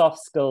soft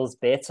skills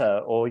better,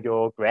 or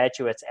your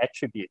graduate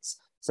attributes,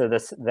 so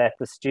that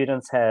the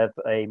students have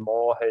a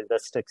more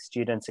holistic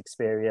student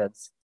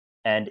experience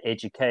and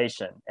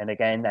education? And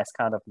again, that's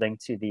kind of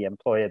linked to the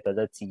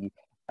employability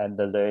and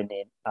the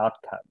learning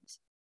outcomes.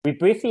 We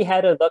briefly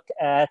had a look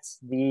at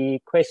the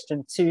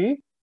question 2.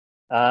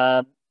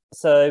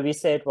 So we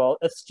said, well,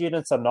 if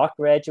students are not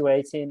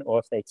graduating, or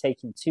if they're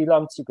taking too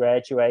long to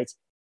graduate,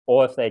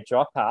 or if they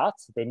drop out,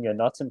 then you're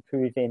not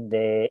improving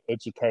their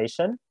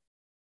education.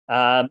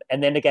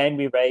 And then again,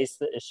 we raised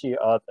the issue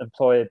of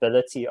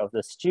employability of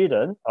the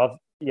student.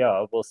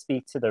 We'll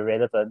speak to the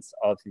relevance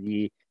of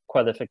the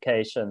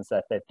qualifications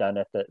that they've done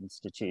at the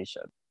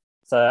institution.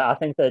 So I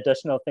think the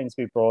additional things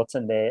we brought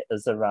in there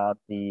is around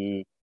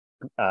the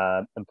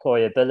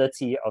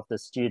employability of the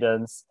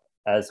students,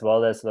 as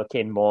well as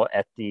looking more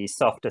at the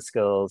softer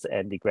skills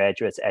and the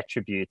graduate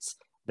attributes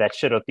that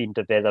should have been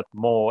developed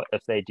more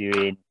if they're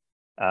doing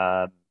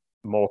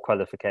more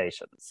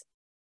qualifications.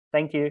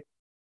 Thank you.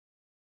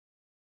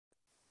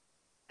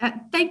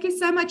 Thank you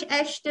so much,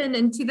 Ashton,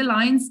 and to the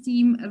Lions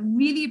team. I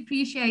really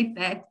appreciate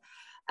that.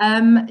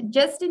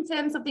 Just in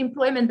terms of the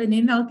employment, and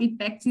then I'll get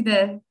back to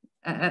the,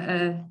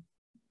 I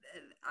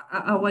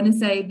want to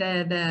say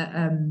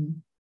the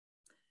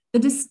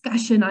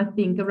discussion, I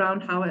think,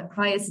 around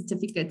higher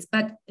certificates.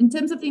 But in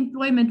terms of the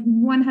employment,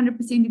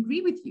 100%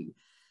 agree with you.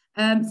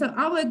 So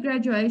our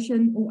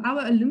graduation or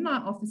our alumni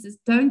offices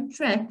don't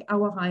track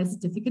our higher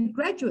certificate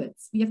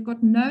graduates. We have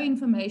got no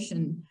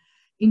information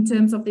in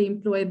terms of their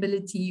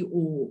employability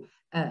or,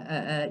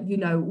 you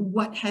know,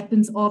 what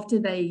happens after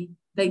they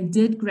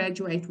did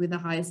graduate with a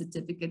higher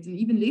certificate, and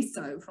even less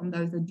so from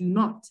those that do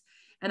not.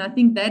 And I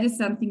think that is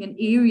something, an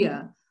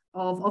area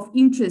of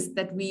interest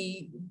that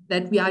we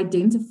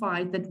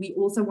identified that we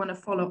also want to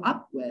follow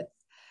up with.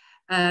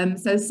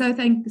 So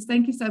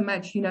thank you so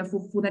much, you know,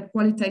 for that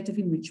qualitative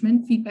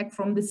enrichment, feedback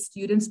from the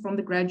students, from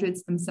the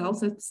graduates themselves.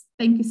 So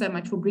thank you so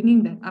much for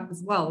bringing that up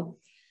as well.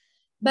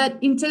 But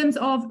in terms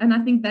of, and I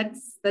think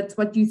that's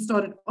what you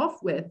started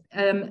off with,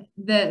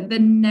 the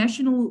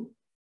national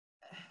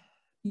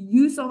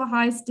use of a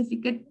higher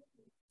certificate,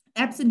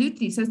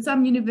 absolutely. So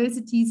some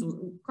universities or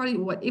college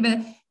or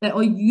whatever, they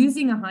are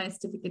using a higher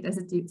certificate as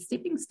a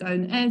stepping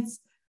stone,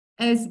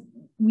 as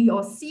we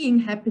are seeing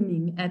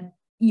happening at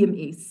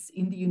EMS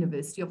in the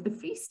University of the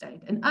Free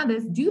State. And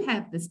others do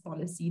have this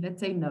policy that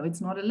say, no,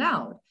 it's not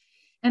allowed.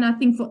 And I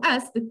think for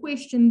us, the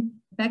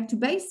question back to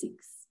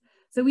basics.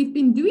 So we've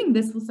been doing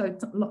this for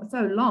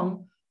so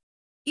long.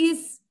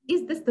 Is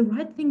this the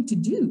right thing to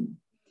do?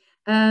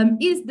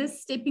 Is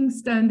this stepping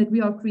stone that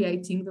we are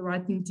creating the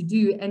right thing to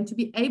do? And to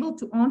be able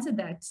to answer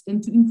that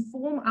and to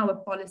inform our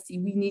policy,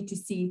 we need to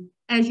see,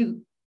 as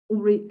you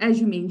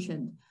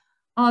mentioned,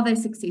 are they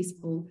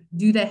successful?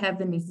 Do they have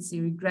the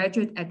necessary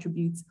graduate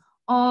attributes?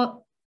 Are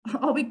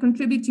we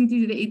contributing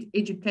to the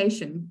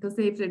education? Because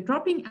if they're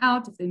dropping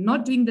out, if they're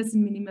not doing this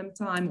in minimum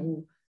time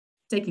or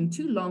taking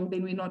too long,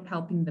 then we're not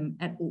helping them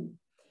at all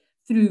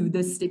through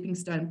this stepping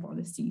stone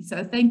policy.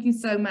 So thank you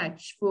so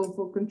much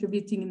for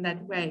contributing in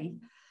that way.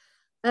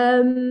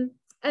 And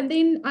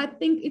then I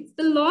think it's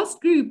the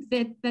last group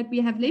that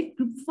we have left,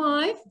 group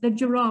 5, the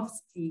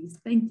giraffes, please.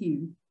 Thank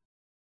you.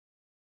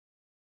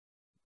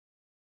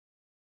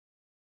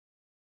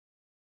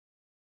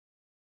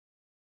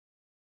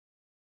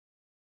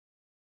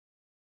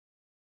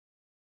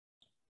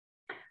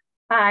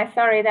 Hi,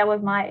 sorry, that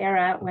was my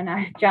error when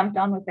I jumped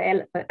on with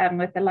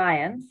the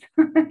lions.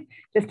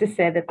 Just to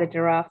say that the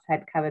giraffes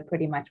had covered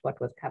pretty much what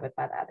was covered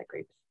by the other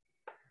groups.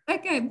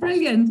 Okay,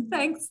 brilliant.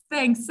 Thanks.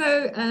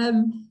 So,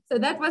 so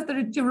that was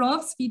the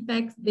giraffes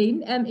feedback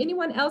then.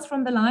 Anyone else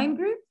from the lion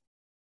group?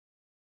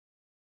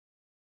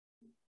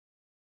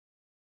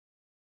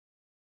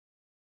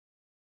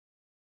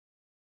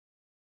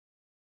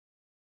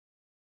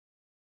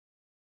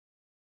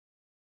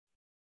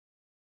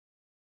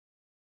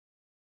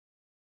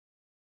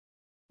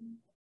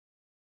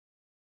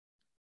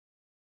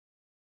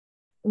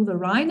 All the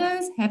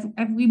rhinos,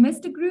 have we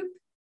missed a group?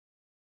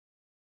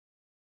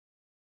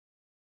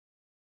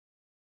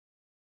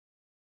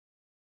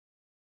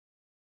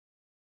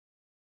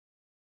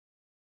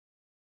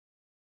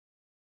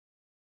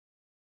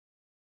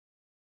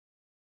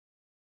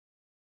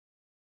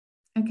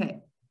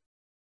 Okay.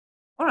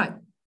 All right.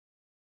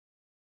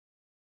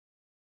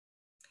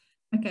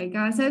 Okay,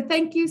 guys, so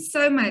thank you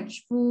so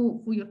much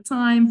for your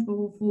time,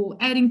 for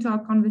adding to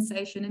our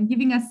conversation and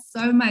giving us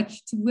so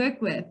much to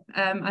work with.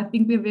 I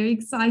think we're very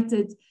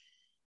excited,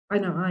 I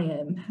know I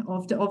am,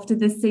 after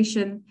this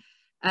session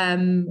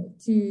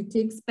to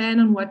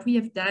expand on what we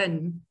have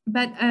done.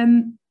 But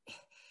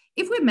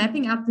if we're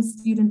mapping out the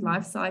student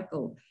life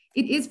cycle,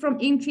 it is from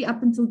entry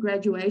up until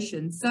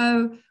graduation.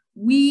 So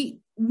we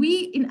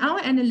in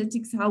our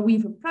analytics, how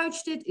we've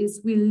approached it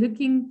is we're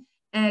looking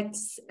at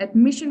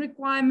admission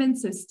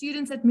requirements, so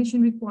students'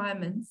 admission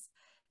requirements,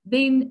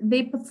 then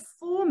their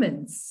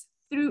performance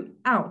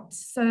throughout.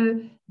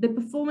 So the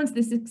performance,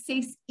 the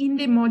success in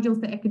their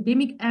modules, the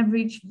academic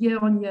average year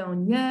on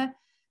year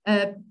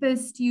per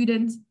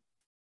student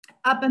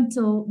up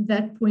until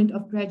that point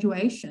of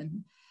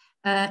graduation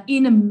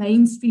in a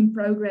mainstream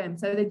program.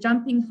 So they're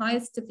jumping higher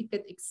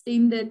certificate,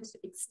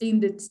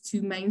 extended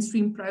to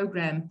mainstream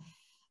program.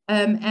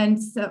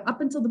 And so up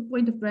until the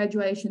point of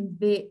graduation,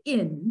 they're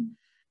in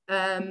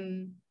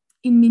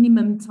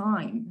minimum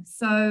time.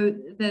 So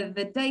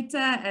the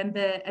data and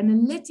the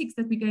analytics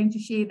that we're going to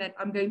share, that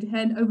I'm going to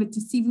hand over to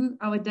Sivu,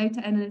 our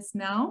data analyst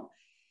now,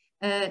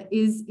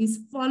 is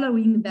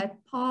following that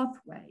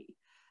pathway.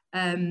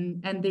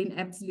 And then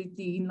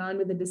absolutely in line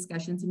with the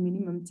discussions in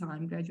minimum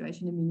time,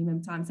 graduation in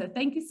minimum time. So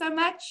thank you so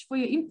much for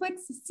your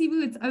inputs.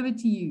 Sivu, it's over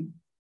to you.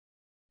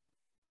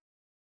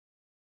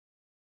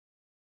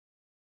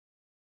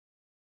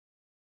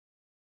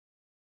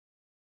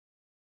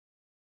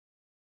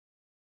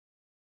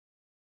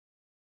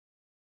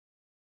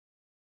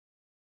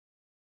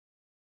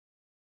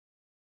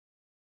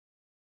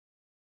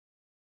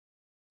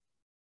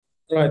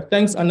 All right,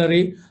 thanks,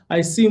 Annari.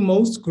 I see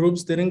most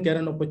groups didn't get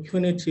an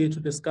opportunity to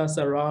discuss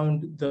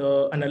around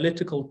the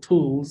analytical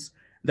tools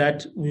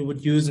that we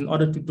would use in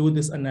order to do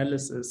this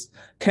analysis.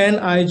 Can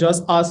I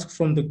just ask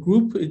from the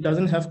group? It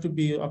doesn't have to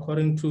be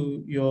according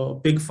to your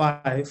big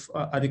five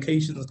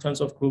allocations in terms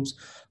of groups.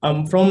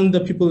 From the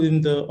people in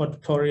the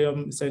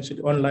auditorium,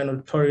 essentially online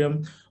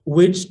auditorium,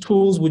 which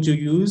tools would you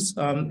use?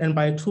 And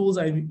by tools,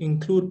 I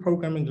include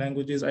programming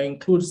languages, I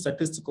include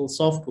statistical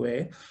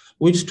software.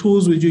 Which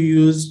tools would you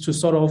use to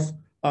sort of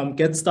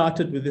get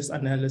started with this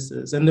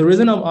analysis? And the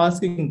reason I'm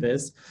asking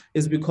this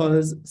is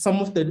because some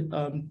of the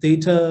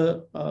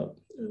data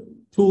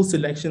tool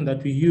selection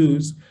that we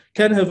use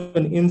can have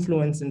an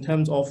influence in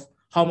terms of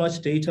how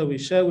much data we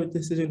share with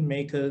decision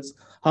makers,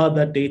 how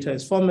that data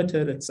is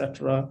formatted,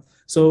 etc.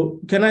 So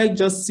can I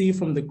just see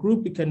from the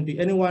group, it can be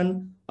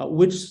anyone,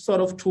 which sort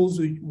of tools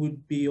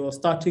would be your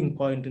starting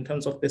point in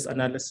terms of this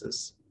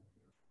analysis?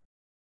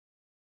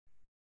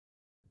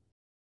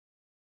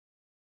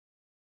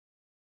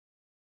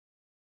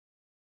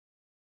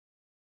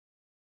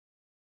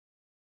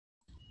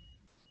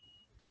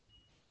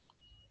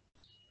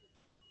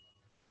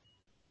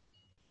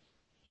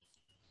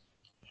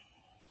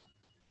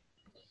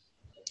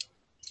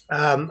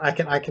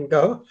 I can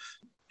go.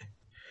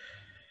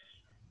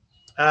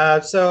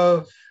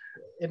 So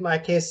in my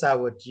case, I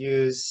would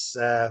use,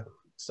 so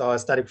I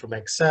was starting from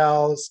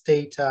Excel,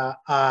 Stata,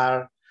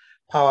 R,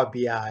 Power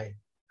BI.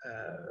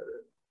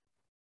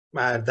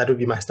 That would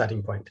be my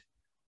starting point.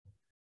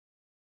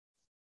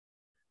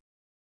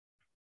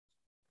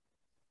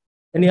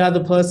 Any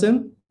other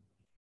person?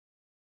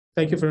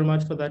 Thank you very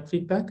much for that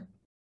feedback.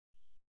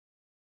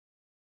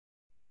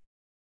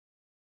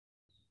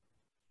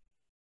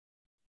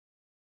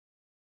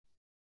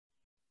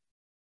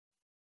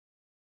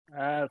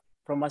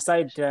 From my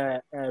side,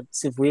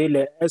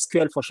 Sivuyile,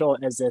 SQL for sure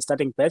as a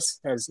starting base,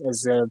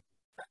 as a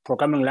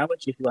programming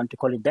language, if you want to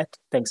call it that.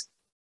 Thanks.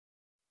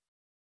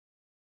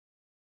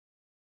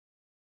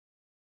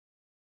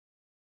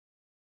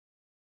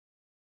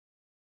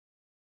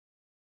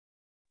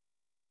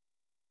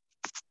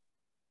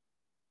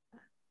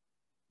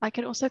 I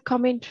can also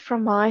comment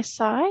from my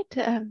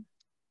side.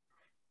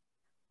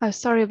 Oh,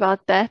 sorry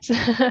about that.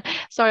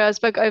 Sorry, I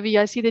spoke over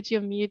you. I see that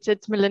you're muted.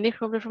 It's Melanie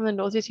from the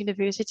Northwest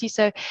University.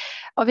 So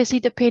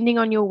obviously, depending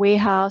on your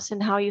warehouse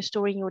and how you're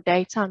storing your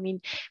data, I mean,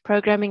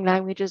 programming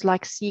languages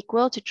like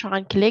SQL to try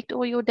and collect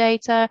all your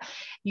data,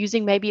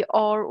 using maybe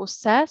R or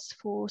SAS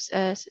for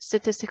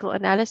statistical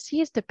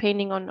analyses,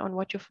 depending on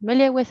what you're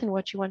familiar with and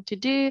what you want to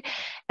do,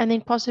 and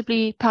then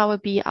possibly Power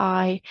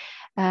BI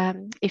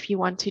if you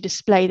want to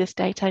display this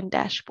data in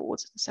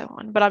dashboards and so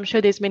on. But I'm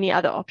sure there's many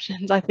other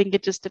options. I think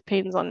it just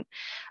depends on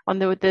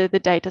the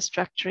data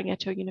structuring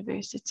at your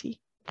university.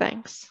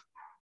 Thanks.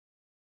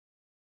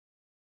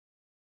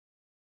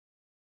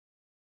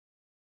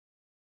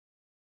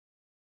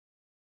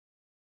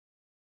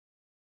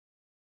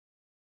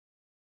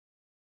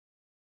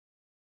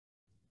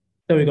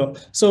 There we go.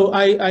 So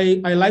I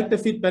like the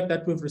feedback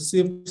that we've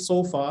received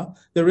so far.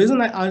 The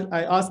reason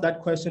I asked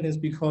that question is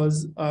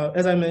because,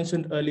 as I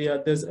mentioned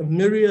earlier, there's a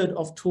myriad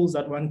of tools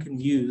that one can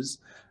use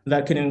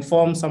that can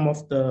inform some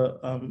of the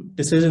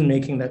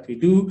decision-making that we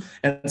do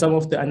and some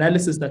of the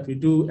analysis that we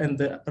do and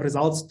the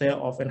results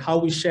thereof and how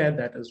we share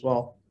that as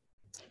well.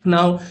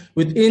 Now,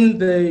 within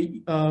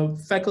the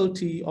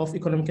Faculty of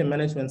Economic and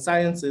Management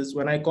Sciences,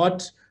 when I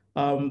got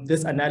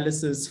this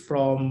analysis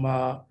from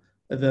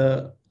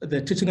the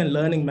teaching and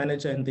learning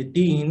manager and the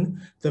dean,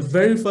 the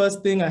very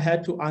first thing I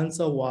had to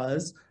answer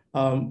was,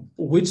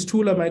 which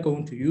tool am I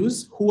going to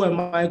use? Who am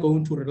I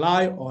going to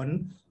rely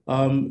on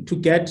to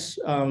get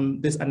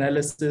this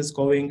analysis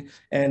going?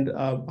 And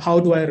how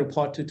do I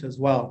report it as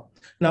well?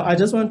 Now, I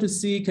just want to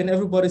see, can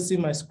everybody see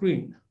my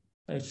screen?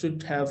 I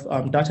should have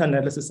data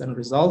analysis and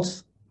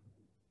results.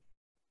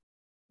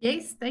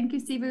 Yes, thank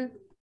you, Sivu.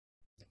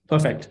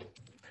 Perfect.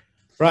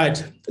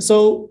 Right.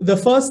 So the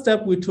first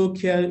step we took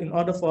here in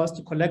order for us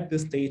to collect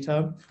this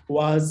data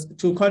was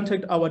to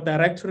contact our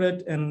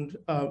directorate and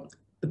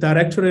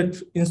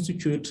Directorate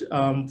Institute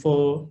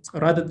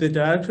the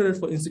Directorate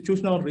for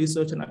Institutional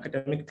Research and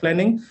Academic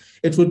Planning.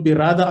 It would be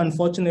rather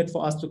unfortunate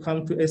for us to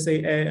come to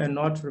SAAIR and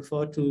not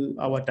refer to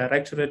our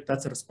directorate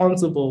that's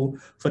responsible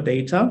for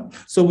data.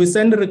 So we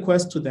send a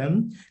request to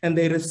them and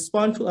they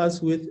respond to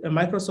us with a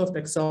Microsoft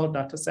Excel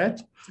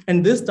dataset.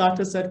 And this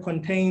dataset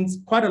contains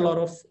quite a lot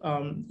of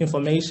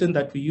information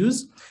that we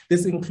use.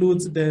 This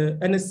includes the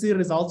NSC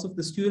results of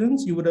the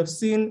students. You would have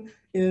seen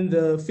in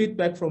the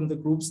feedback from the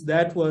groups,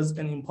 that was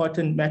an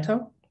important matter.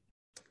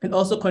 It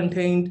also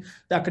contained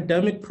the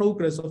academic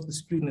progress of the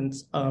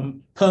students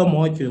per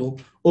module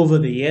over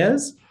the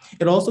years.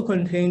 It also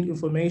contained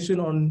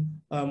information on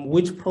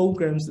which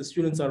programs the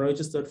students are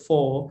registered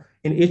for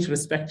in each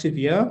respective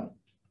year.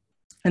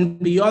 And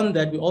beyond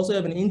that, we also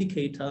have an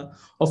indicator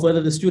of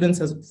whether the students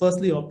has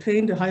firstly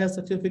obtained a higher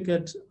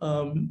certificate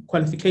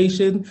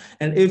qualification,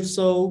 and if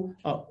so,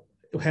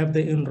 have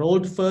they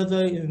enrolled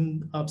further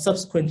in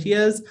subsequent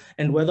years,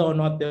 and whether or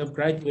not they've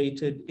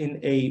graduated in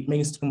a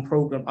mainstream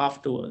program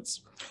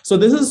afterwards. So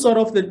this is sort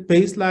of the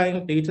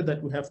baseline data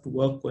that we have to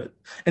work with.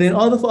 And in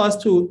order for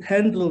us to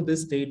handle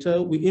this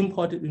data, we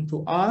import it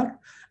into R.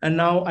 And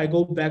now I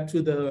go back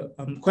to the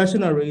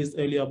question I raised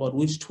earlier about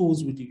which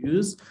tools would you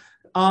use.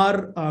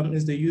 R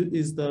is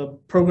the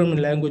programming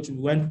language we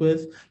went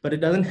with, but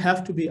it doesn't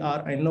have to be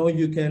R. I know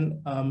you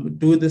can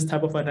do this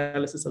type of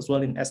analysis as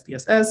well in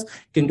SPSS.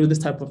 You can do this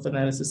type of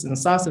analysis in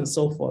SAS and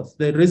so forth.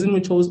 The reason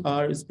we chose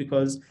R is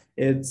because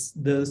it's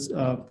this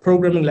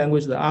programming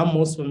language that I'm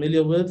most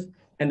familiar with,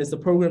 and it's the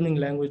programming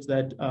language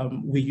that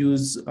we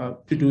use to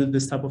do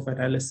this type of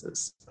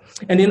analysis.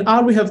 And in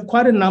R, we have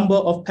quite a number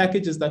of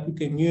packages that we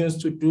can use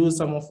to do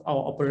some of our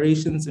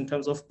operations in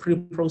terms of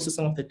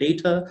pre-processing of the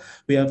data.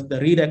 We have the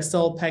read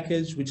Excel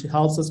package, which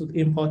helps us with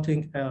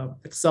importing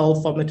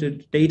Excel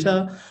formatted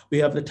data. We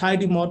have the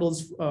tidy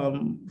models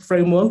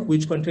framework,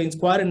 which contains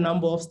quite a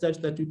number of steps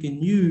that you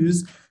can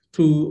use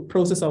to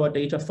process our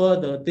data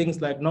further, things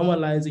like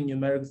normalizing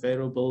numeric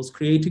variables,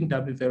 creating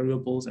dummy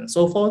variables, and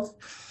so forth.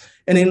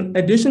 And in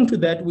addition to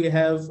that, we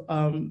have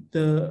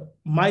the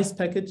MICE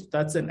package.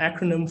 That's an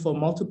acronym for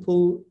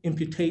Multiple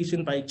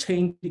Imputation by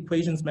Chain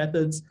Equations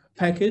Methods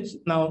package.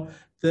 Now,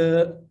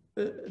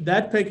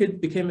 that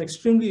package became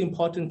extremely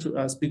important to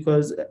us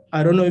because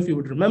I don't know if you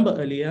would remember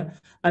earlier,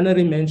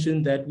 Annari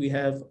mentioned that we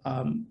have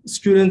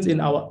students in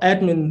our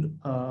admin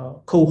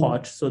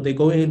cohort. So they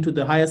go into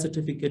the higher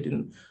certificate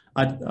in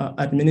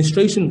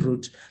administration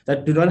route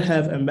that do not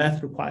have a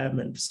math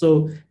requirement.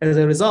 So as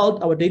a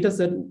result, our data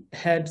set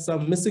had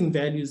some missing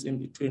values in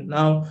between.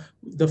 Now,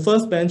 the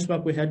first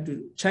benchmark we had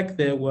to check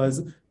there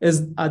was,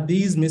 are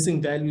these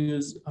missing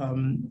values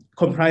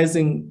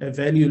comprising a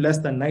value less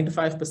than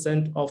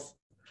 95% of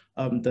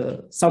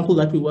the sample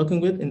that we're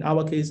working with? In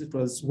our case, it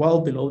was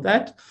well below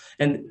that.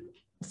 And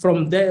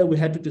from there, we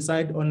had to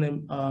decide on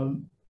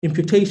an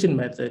imputation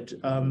method.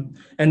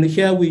 And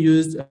here we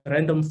used a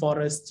random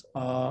forest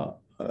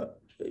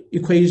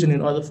equation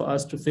in order for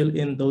us to fill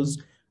in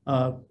those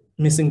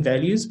missing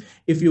values.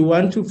 If you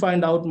want to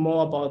find out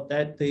more about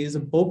that, there is a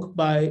book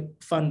by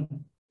Van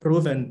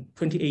Proven,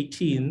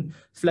 2018,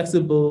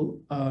 Flexible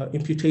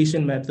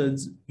Imputation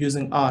Methods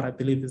Using R, I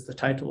believe is the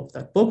title of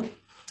that book.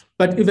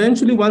 But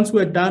eventually, once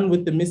we're done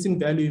with the missing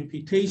value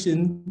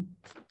imputation,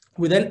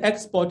 we then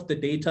export the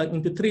data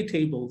into 3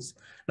 tables.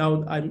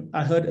 Now,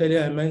 I heard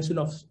earlier I mentioned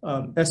of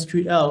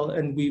SQL,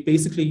 and we're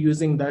basically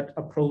using that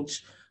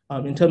approach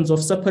in terms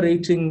of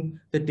separating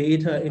the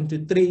data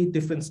into 3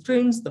 different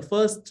streams. The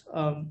first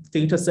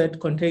data set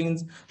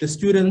contains the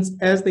students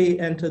as they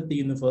entered the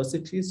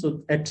university,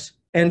 so at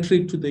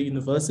entry to the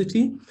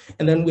university.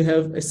 And then we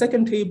have a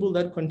second table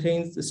that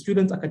contains the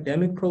students'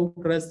 academic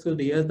progress through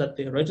the years that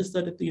they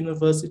registered at the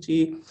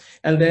university.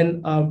 And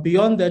then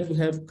beyond that, we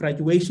have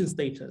graduation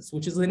status,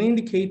 which is an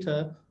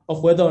indicator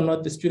of whether or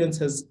not the students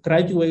has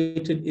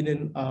graduated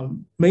in a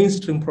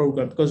mainstream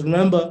program. Because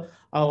remember,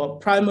 our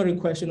primary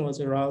question was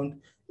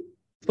around,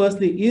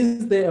 firstly,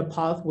 is there a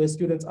path where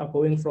students are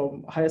going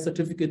from higher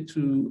certificate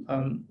to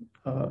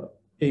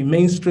a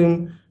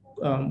mainstream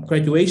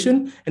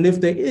graduation? And if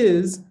there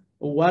is,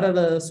 what are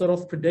the sort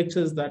of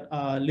predictors that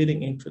are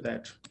leading into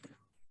that?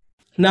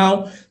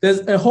 Now,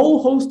 there's a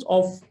whole host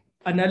of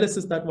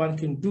analysis that one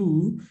can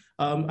do.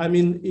 I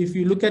mean, if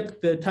you look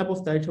at the type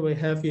of data we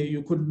have here,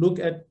 you could look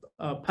at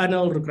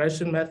panel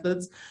regression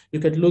methods, you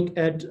could look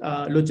at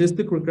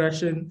logistic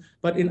regression,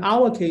 but in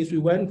our case, we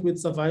went with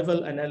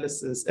survival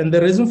analysis. And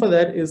the reason for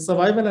that is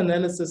survival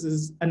analysis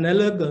is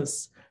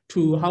analogous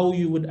to how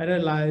you would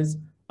analyze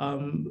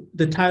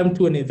the time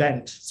to an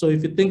event. So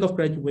if you think of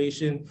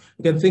graduation,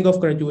 you can think of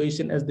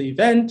graduation as the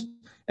event,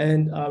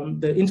 and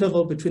the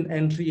interval between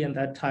entry and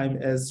that time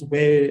as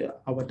where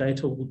our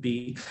data will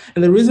be.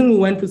 And the reason we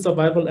went with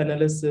survival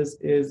analysis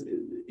is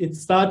it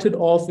started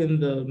off in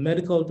the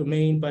medical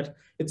domain, but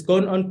it's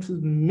gone on to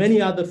many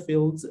other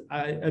fields.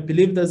 I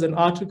believe there's an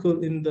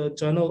article in the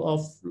Journal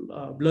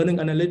of Learning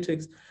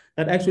Analytics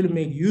that actually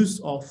made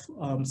use of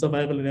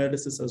survival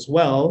analysis as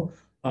well.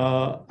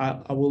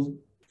 I will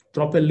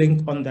drop a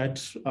link on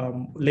that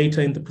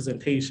later in the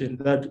presentation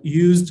that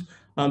used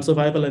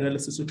survival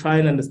analysis to try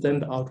and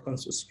understand the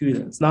outcomes for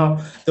students. Now,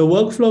 the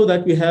workflow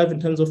that we have in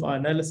terms of our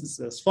analysis is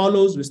as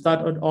follows. We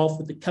started off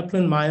with the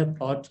Kaplan-Meier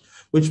plot,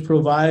 which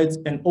provides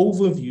an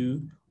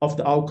overview of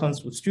the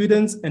outcomes for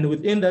students. And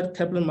within that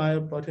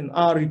Kaplan-Meier plot in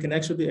R, you can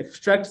actually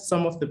extract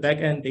some of the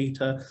back-end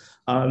data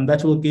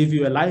that will give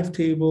you a life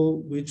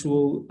table, which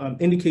will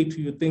indicate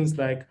to you things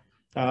like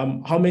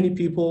how many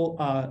people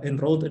are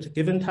enrolled at a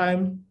given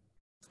time,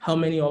 how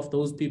many of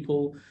those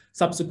people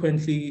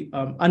subsequently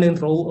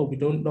unenroll, or we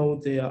don't know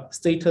their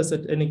status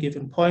at any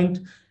given point,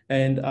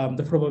 and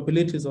the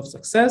probabilities of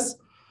success.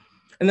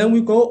 And then we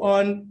go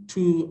on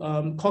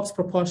to Cox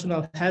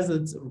proportional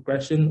hazards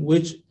regression,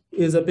 which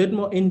is a bit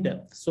more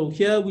in-depth. So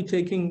here we're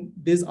taking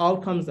these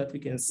outcomes that we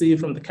can see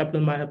from the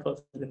Kaplan-Meier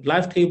plot and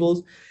life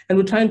tables, and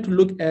we're trying to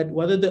look at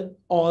what are the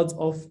odds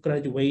of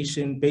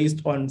graduation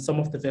based on some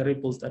of the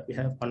variables that we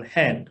have on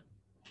hand.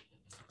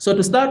 So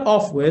to start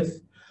off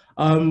with,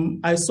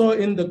 I saw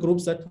in the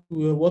groups that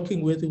we were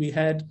working with, we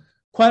had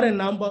quite a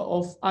number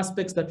of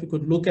aspects that we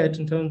could look at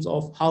in terms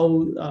of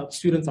how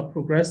students are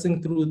progressing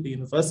through the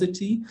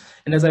university.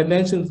 And as I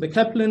mentioned, the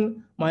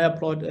Kaplan-Meier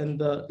plot and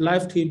the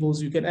live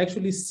tables, you can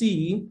actually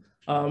see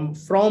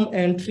from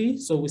entry.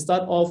 So we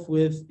start off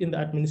with, in the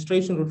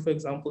administration route, for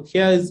example,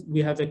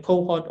 we have a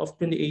cohort of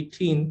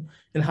 2018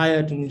 in higher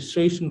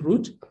administration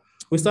route.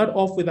 We start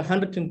off with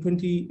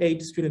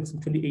 128 students in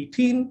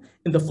 2018.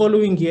 In the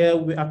following year,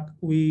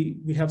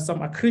 we have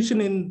some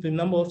accretion in the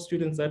number of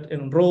students that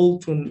enroll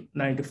to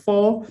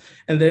 94,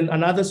 and then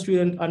another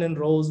student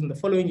unenrolls in the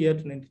following year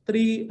to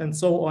 93, and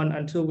so on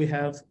until we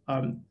have,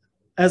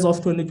 as of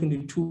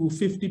 2022,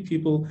 50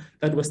 people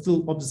that we're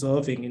still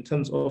observing in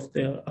terms of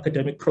their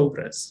academic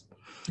progress.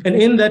 And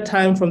in that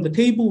time from the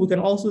table, we can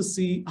also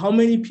see how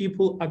many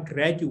people are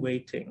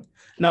graduating.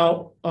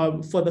 Now,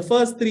 for the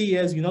first 3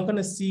 years, you're not going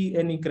to see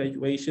any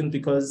graduation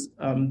because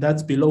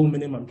that's below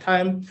minimum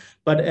time.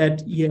 But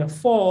at year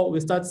 4, we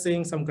start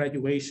seeing some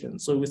graduation.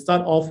 So we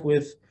start off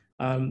with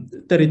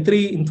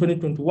 33 in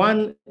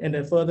 2021, and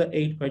a further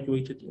 8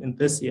 graduated in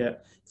this year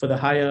for the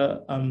higher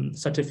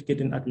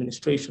certificate in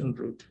administration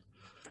route.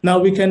 Now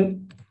we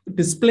can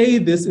display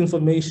this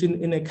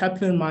information in a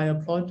Kaplan-Meier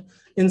plot.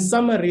 In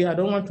summary, I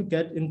don't want to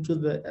get into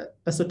the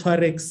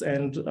esoterics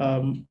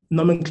and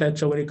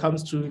nomenclature when it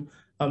comes to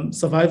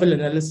survival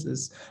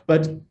analysis,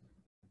 but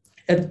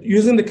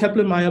using the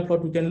Kaplan-Meier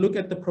plot, we can look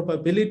at the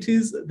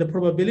probabilities. The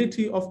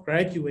probability of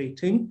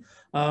graduating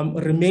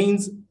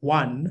remains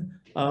 1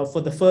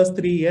 for the first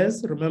 3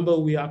 years. Remember,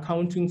 we are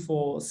accounting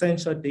for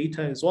censure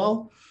data as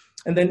well.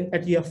 And then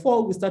at year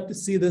 4, we start to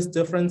see this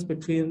difference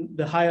between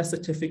the higher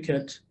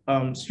certificate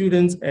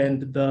students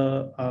and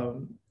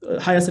the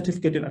higher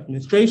certificate in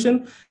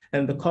administration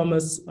and the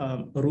commerce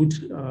route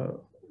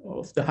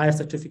of the higher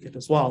certificate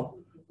as well.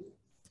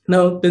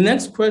 Now, the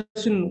next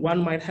question one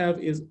might have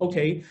is,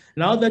 okay,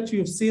 now that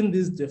you've seen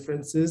these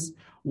differences,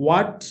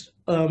 what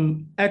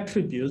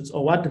attributes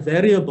or what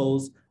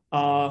variables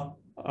are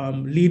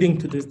leading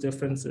to these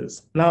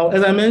differences? Now,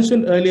 as I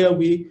mentioned earlier,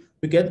 we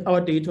get our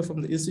data from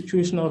the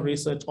Institutional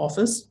Research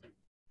Office,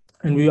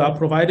 and we are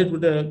provided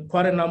with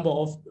quite a number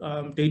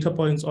of data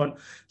points on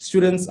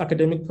students'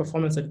 academic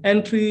performance at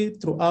entry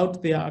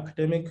throughout their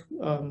academic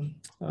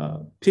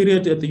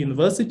period at the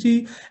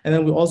university. And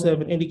then we also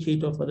have an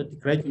indicator of whether they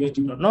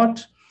graduated or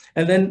not.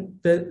 And then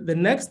the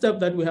next step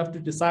that we have to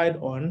decide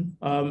on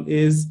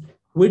is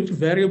which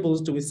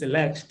variables do we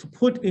select to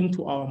put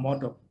into our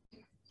model.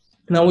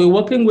 Now we're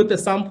working with a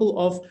sample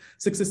of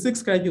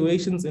 66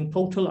 graduations in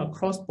total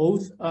across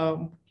both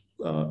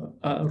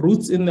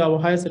routes in our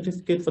higher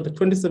certificate for the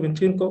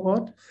 2017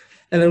 cohort.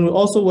 And then we're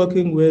also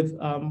working with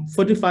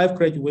 45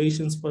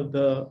 graduations for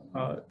the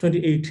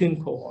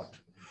 2018 cohort.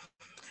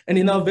 And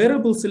in our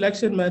variable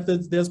selection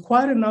methods, there's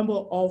quite a number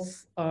of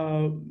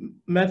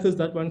methods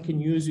that one can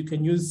use. You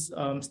can use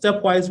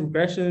stepwise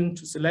regression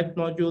to select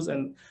modules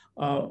and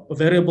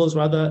variables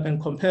rather,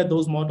 and compare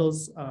those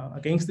models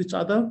against each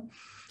other.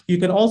 You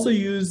can also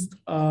use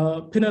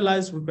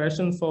penalized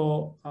regression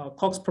for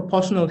Cox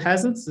proportional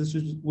hazards,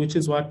 which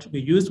is what we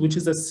use, which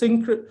is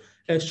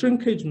a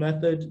shrinkage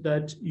method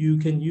that you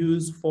can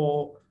use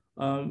for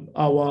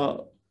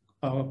our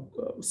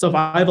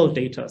survival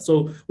data.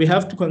 So we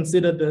have to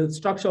consider the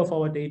structure of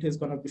our data is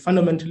going to be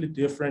fundamentally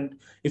different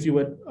if you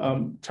were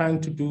trying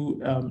to do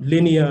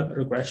linear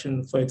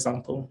regression, for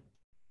example.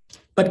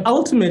 But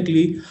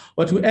ultimately,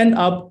 what we end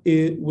up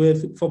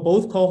with for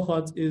both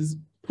cohorts is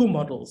 2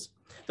 models.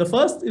 The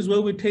first is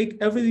where we take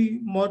every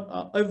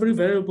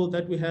variable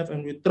that we have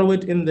and we throw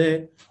it in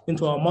there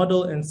into our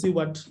model and see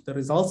what the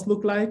results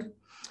look like.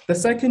 The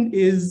second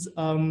is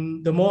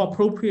the more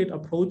appropriate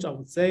approach, I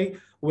would say,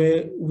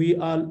 where we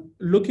are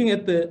looking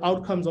at the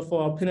outcomes of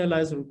our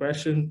penalized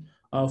regression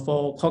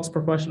for Cox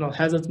proportional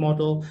hazards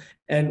model,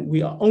 and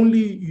we are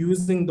only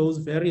using those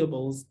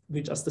variables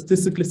which are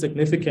statistically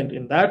significant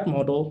in that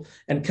model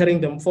and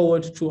carrying them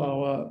forward to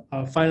our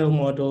final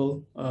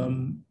model,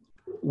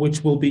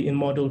 which will be in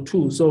model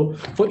 2. So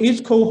for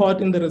each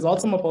cohort in the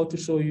results I'm about to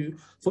show you,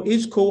 for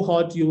each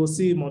cohort, you will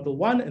see model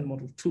 1 and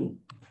model 2.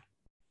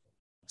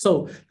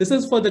 So this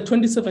is for the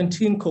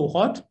 2017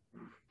 cohort.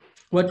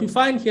 What we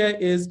find here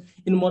is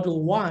in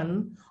model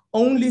 1,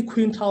 only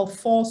quintile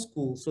 4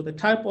 schools, so the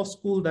type of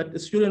school that the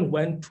student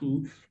went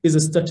to, is a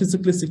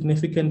statistically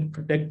significant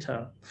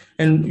predictor.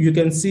 And you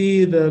can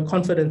see the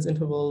confidence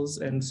intervals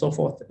and so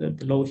forth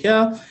below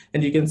here.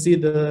 And you can see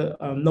the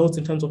notes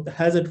in terms of the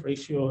hazard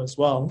ratio as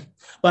well.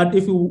 But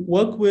if you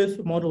work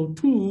with model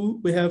 2,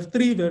 we have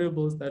 3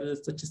 variables that are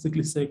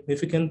statistically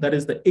significant. That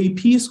is the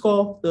AP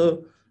score,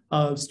 the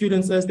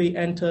students as they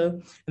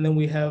enter, and then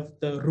we have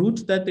the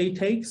route that they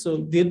take. So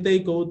did they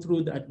go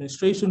through the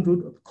administration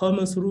route or the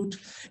commerce route?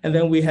 And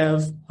then we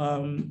have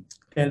and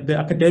the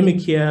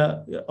academic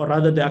year, or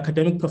rather the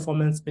academic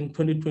performance in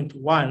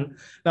 2021.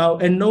 Now,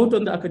 a note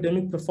on the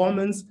academic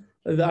performance,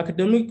 the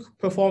academic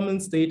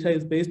performance data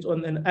is based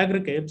on an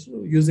aggregate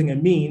using a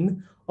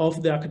mean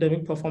of the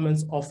academic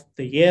performance of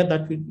the year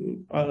that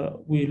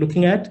we're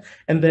looking at.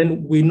 And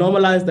then we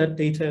normalize that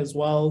data as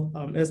well.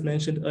 As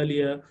mentioned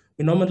earlier,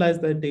 we normalize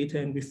that data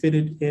and we fit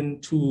it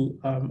into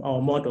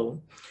our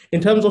model.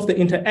 In terms of the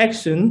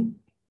interaction,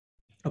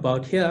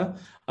 about here,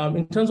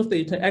 in terms of the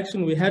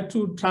interaction, we had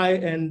to try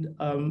and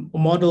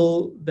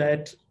model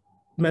that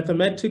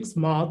mathematics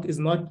mark is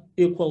not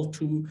equal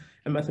to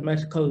a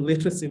mathematical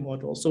literacy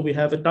model. So we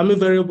have a dummy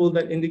variable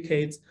that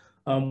indicates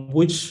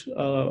which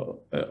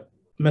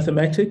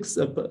mathematics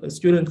a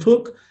student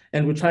took,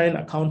 and we try and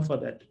account for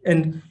that.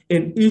 And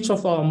in each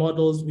of our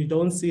models, we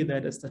don't see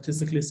that as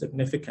statistically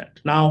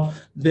significant. Now,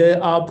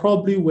 there are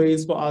probably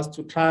ways for us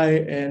to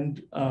try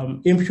and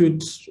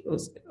impute,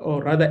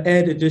 or rather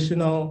add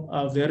additional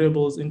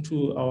variables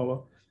into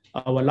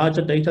our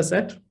larger data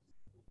set.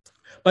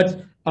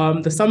 But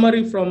the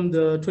summary from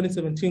the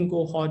 2017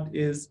 cohort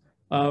is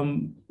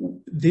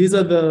these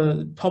are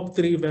the top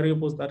 3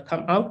 variables that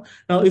come out.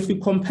 Now, if we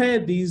compare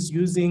these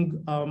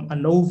using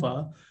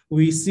ANOVA,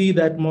 we see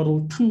that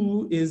model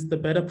 2 is the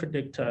better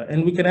predictor.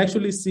 And we can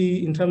actually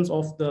see in terms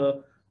of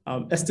the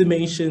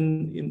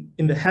estimation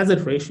in the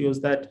hazard ratios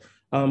that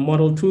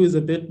model 2 is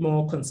a bit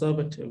more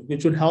conservative,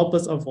 which would help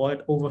us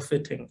avoid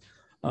overfitting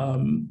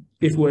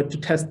if we were to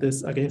test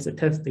this against a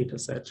test data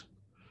set.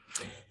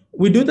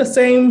 We do the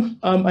same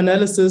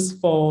analysis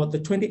for the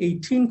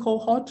 2018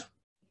 cohort,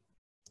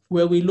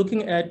 where we're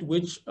looking at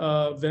which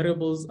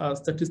variables are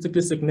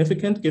statistically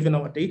significant given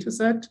our data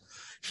set.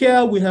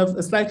 Here we have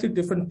a slightly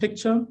different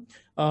picture.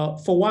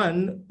 For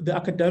one, the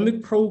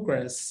academic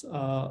progress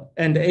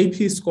and the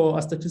AP score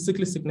are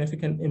statistically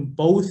significant in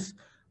both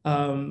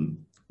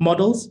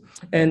models.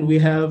 And we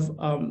have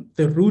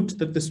the route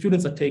that the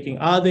students are taking.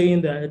 Are they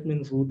in the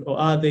admin route or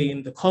are they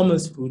in the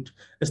commerce route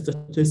is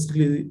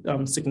statistically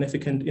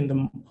significant in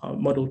the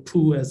model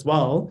 2 as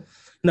well.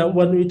 Now,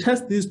 when we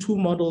test these 2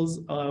 models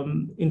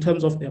in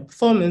terms of their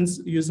performance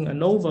using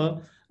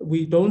ANOVA,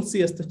 we don't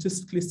see a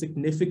statistically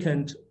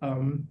significant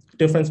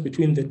difference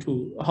between the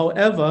 2.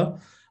 However,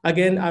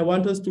 again, I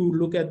want us to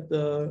look at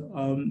the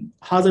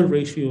hazard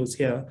ratios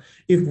here.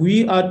 If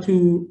we were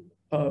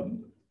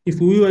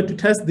to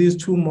test these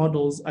 2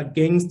 models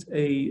against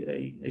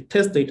a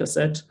test data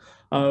set,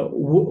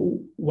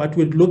 what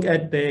we'd look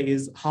at there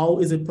is how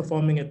is it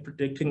performing at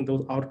predicting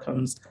those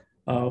outcomes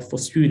for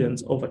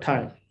students over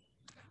time.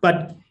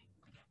 But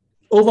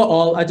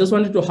overall, I just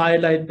wanted to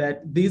highlight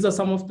that these are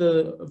some of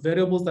the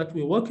variables that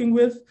we're working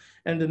with.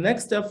 And the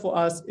next step for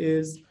us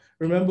is,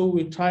 remember,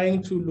 we're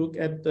trying to look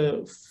at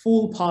the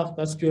full path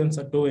that students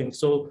are doing.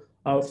 So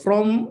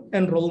from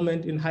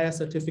enrollment in higher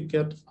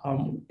certificate,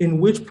 in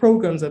which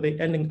programs are they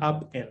ending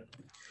up in?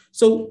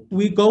 So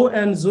we go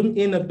and zoom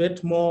in a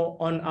bit more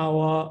on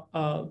our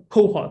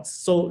cohorts.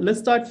 So let's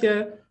start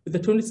here with the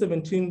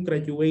 2017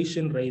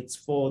 graduation rates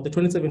for the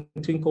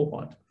 2017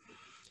 cohort.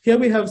 Here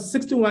we have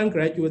 61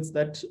 graduates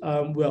that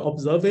we're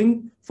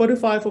observing.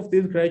 45 of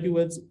these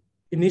graduates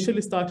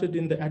initially started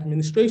in the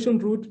administration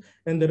route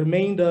and the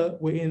remainder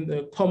were in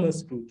the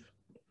commerce route.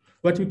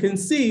 What you can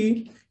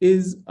see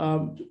is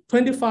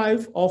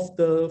 25 of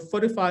the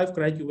 45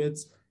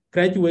 graduates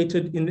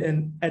graduated in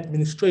an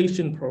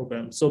administration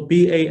program, so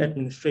BA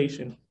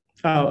administration.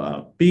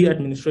 B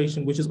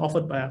administration, which is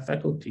offered by our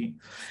faculty.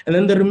 And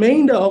then the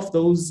remainder of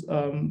those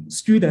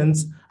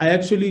students are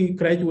actually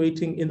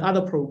graduating in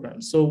other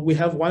programs. So we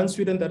have one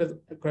student that has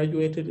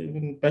graduated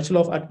in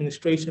Bachelor of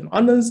Administration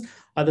Honors,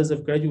 others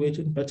have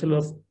graduated in Bachelor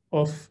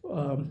of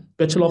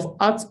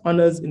Arts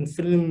Honors in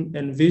Film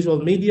and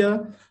Visual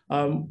Media.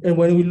 And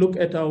when we look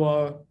at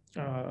our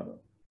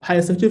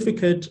higher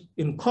certificate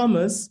in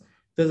Commerce,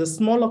 there's a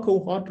smaller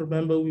cohort.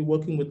 Remember, we're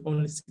working with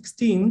only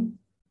 16,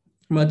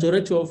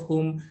 majority of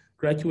whom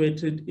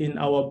graduated in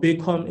our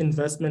BCom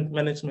Investment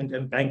Management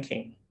and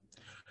Banking.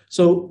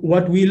 So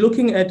what we're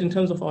looking at in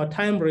terms of our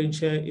time range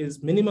here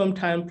is minimum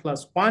time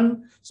plus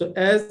 1. So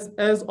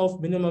as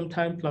of minimum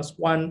time plus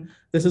 1,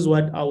 this is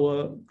what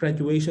our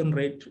graduation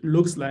rate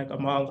looks like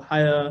among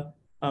higher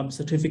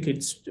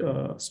certificate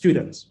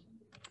students.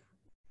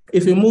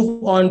 If we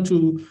move on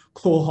to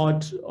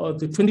cohort, or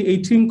the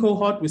 2018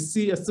 cohort, we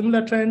see a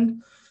similar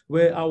trend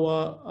where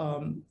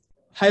our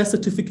higher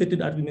certificate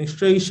in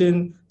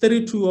administration,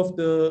 32 of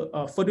the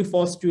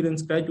 44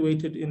 students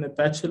graduated in a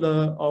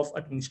Bachelor of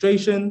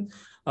Administration.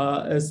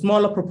 A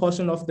smaller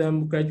proportion of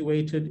them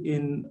graduated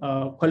in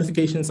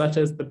qualifications such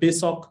as the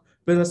BSOC,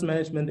 Business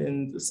Management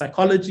and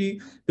Psychology,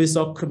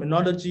 BSOC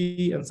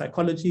Criminology and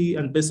Psychology,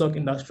 and BSOC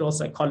Industrial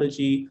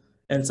Psychology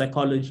and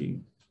Psychology.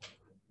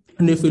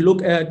 And if we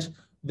look at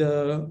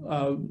the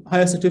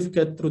higher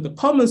certificate through the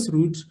commerce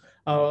route,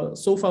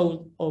 so far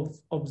we've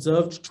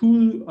observed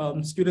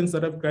 2 students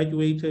that have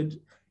graduated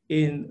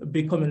in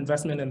BCom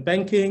Investment and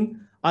Banking,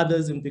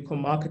 others in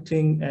BCom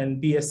Marketing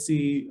and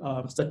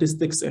BSc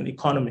Statistics and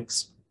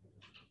Economics.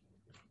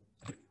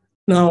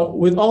 Now,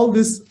 with all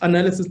this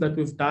analysis that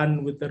we've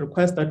done, with the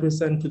request that we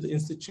sent to the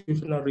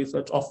Institutional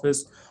Research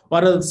Office,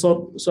 what are the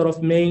sort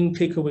of main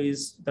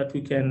takeaways that we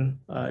can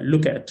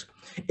look at?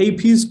 AP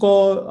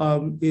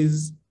score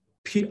is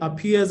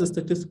appears as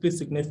statistically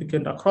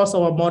significant across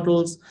our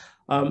models.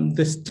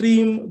 The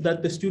stream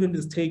that the student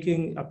is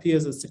taking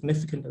appears as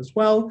significant as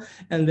well.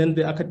 And then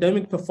the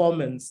academic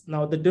performance.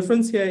 Now, the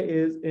difference here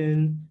is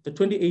in the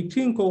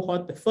 2018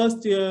 cohort, the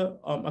first year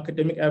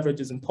academic average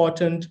is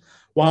important,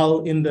 while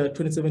in the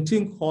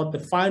 2017 cohort, the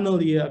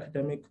final year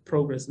academic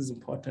progress is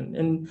important.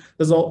 And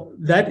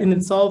that in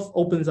itself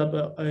opens up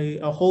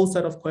a whole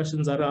set of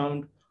questions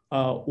around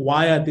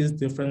why are these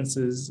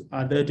differences?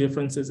 Are there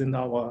differences in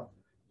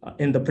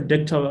the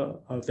predictor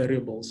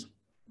variables?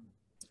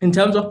 In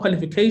terms of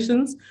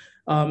qualifications,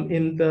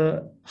 in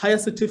the higher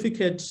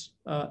certificate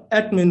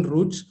admin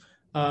route,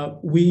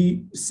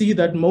 we see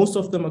that most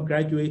of them are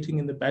graduating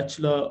in the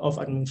Bachelor of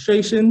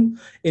Administration.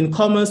 In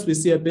commerce, we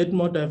see a bit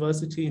more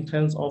diversity in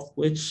terms of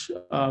which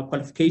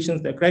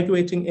qualifications they're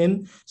graduating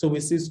in. So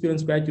we see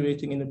students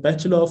graduating in the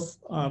Bachelor of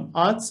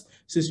Arts,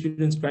 see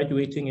students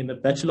graduating in the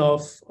Bachelor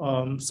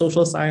of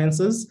Social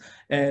Sciences,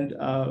 and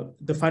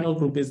the final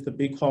group is the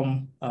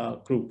BCom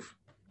group.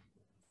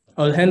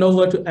 I'll hand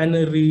over to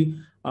Annari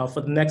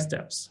for the next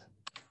steps.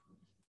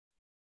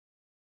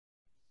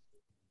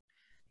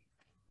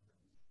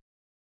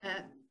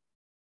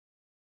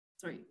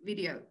 Sorry,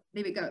 video.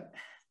 There we go.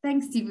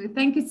 Thanks, Sivu.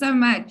 Thank you so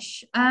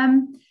much.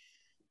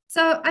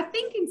 So I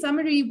think in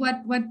summary,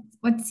 what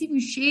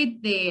Sivu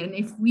shared there, and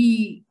if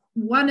we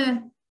want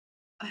to,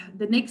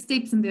 the next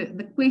steps and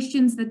the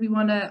questions that we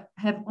want to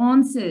have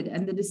answered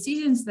and the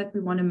decisions that we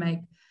want to make,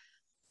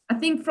 I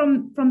think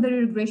from the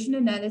regression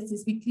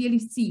analysis, we clearly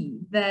see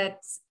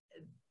that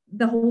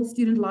the whole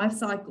student life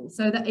cycle,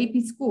 so the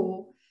AP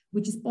score,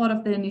 which is part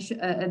of the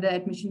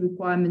admission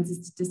requirements,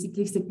 is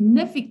statistically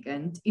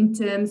significant in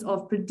terms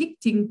of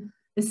predicting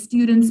a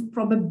student's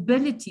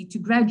probability to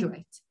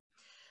graduate.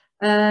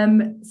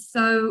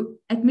 So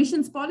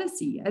admissions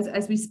policy,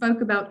 as we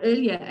spoke about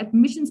earlier,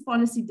 admissions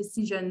policy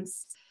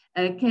decisions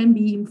can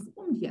be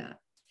informed here.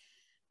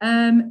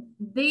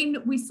 Then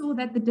we saw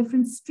that the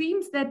different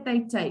streams that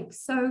they take.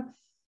 So,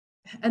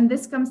 and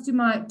this comes to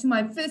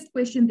my first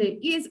question there,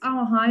 is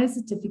our higher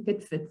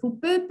certificate fit for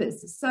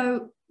purpose?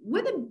 So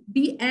with a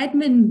B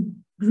admin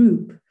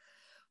group,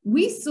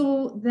 we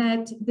saw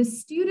that the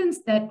students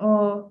that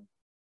are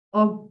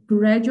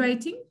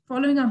graduating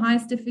following a higher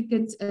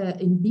certificate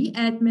in B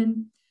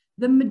admin,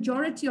 the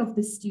majority of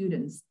the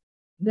students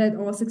that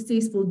are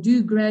successful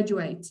do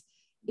graduate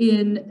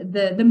in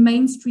the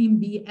mainstream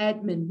B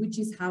admin, which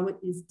is how it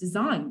is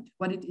designed,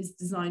 what it is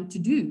designed to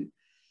do.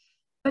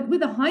 But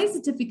with a higher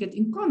certificate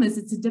in commerce,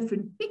 it's a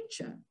different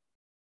picture.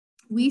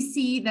 We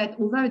see that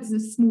although it's a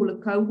smaller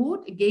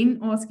cohort, again,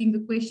 asking the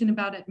question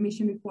about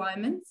admission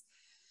requirements,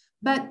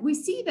 but we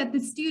see that the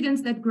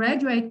students that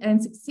graduate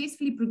and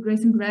successfully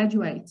progress and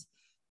graduate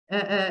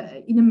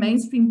in a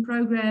mainstream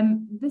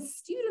program, the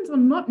students are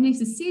not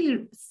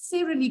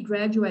necessarily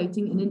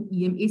graduating in an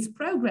EMS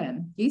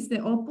program. Yes,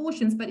 there are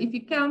portions, but if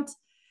you count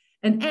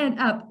and add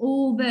up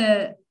all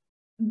the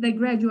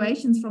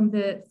graduations from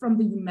the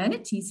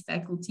humanities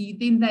faculty,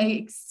 then they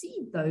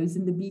exceed those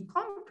in the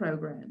BCom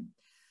program.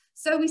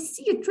 So we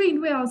see a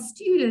trend where our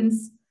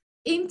students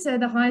enter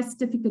the higher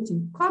certificate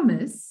in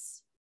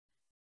commerce,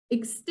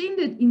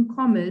 extended in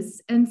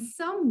commerce, and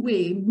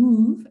somewhere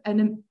move,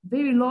 and a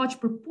very large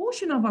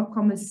proportion of our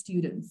commerce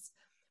students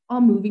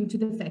are moving to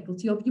the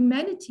faculty of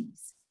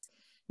humanities.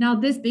 Now,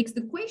 this begs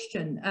the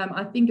question.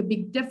 I think a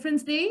big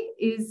difference there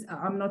is,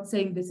 I'm not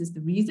saying this is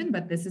the reason,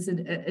 but this is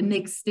a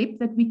next step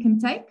that we can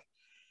take,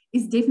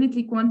 is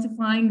definitely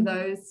quantifying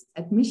those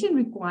admission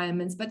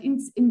requirements. But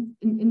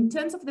in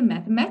terms of the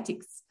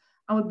mathematics,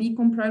 our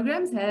BCom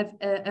programs have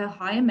a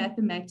higher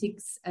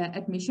mathematics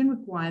admission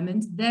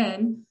requirement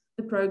than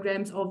the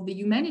programs of the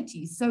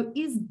humanities. So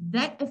is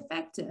that a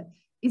factor?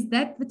 Is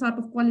that the type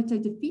of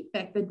qualitative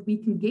feedback that we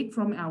can get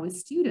from our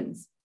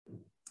students?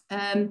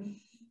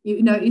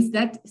 You know, is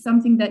that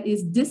something that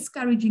is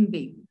discouraging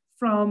them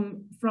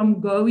from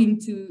going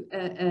to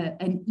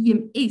an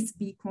EMS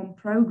BCom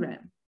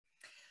program?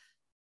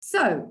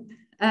 So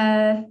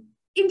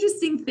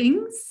interesting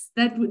things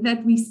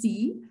that we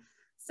see.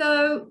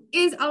 So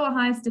is our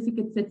higher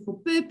certificate fit for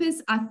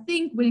purpose? I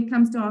think when it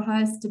comes to our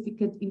higher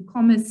certificate in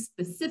commerce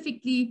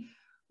specifically,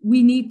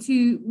 we need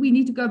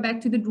to go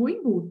back to the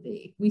drawing board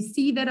there. We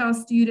see that our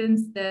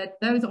students, that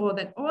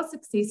are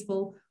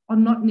successful, are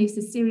not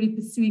necessarily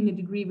pursuing a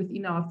degree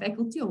within our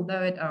faculty,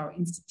 although at our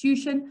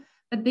institution,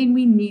 but then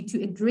we need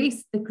to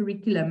address the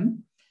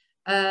curriculum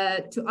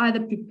to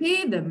either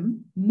prepare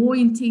them more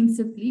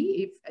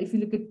intensively. If you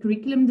look at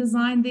curriculum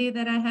design there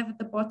that I have at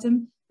the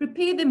bottom,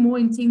 prepare them more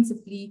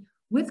intensively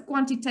with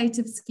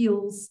quantitative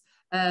skills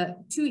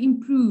to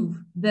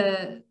improve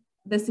the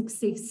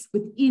success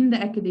within the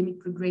academic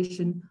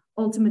progression,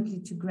 ultimately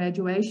to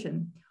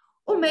graduation.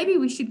 Or maybe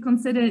we should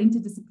consider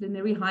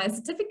interdisciplinary higher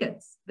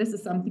certificates. This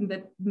is something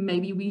that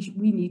maybe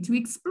we need to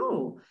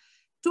explore.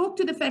 Talk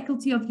to the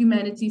Faculty of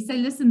Humanities, say,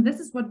 listen, this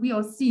is what we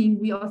are seeing.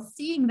 We are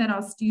seeing that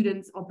our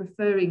students are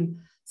preferring.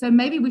 So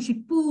maybe we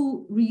should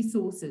pool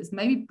resources,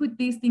 maybe put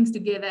these things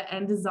together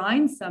and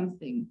design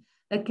something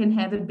that can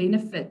have a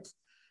benefit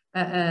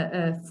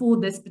for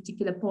this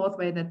particular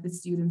pathway that the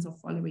students are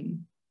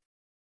following.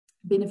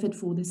 Benefit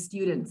for the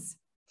students.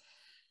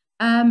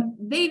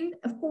 Then,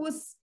 of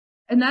course,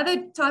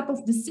 another type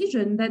of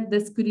decision that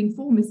this could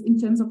inform is in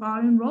terms of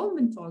our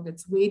enrollment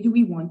targets. Where do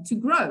we want to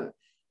grow?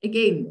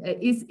 Again,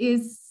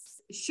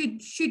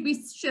 should we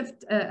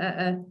shift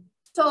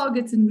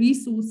targets and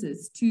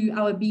resources to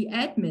our B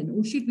admin,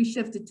 or should we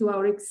shift it to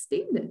our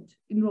extended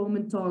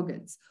enrollment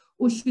targets,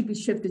 or should we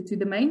shift it to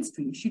the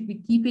mainstream? Should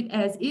we keep it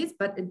as is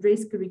but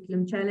address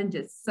curriculum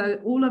challenges? So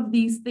all of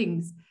these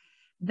things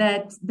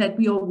that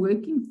we are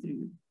working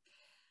through.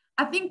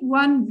 I think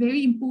one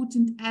very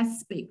important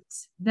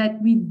aspect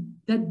that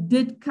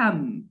did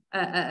come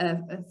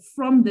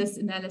from this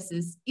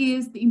analysis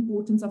is the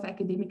importance of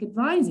academic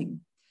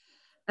advising.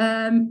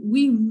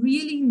 We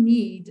really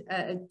need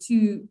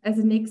to, as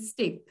a next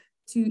step,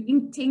 to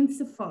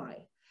intensify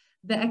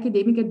the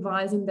academic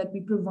advising that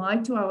we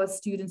provide to our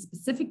students,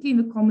 specifically in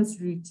the commerce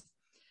route,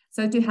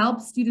 so to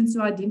help students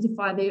to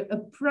identify their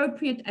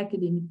appropriate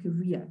academic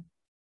career.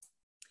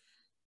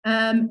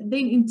 Then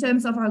in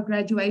terms of our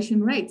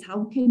graduation rates,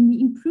 how can we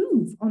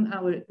improve on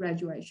our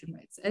graduation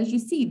rates? As you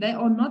see, they're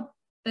not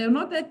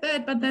that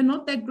bad, but they're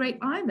not that great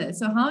either.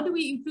 So how do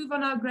we improve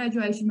on our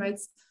graduation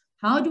rates?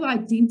 How do we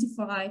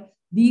identify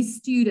these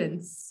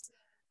students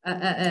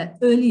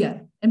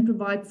earlier and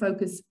provide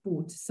focus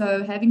support?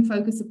 So having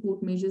focus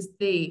support measures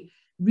there,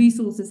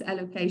 resources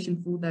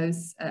allocation for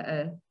those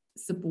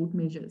support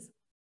measures.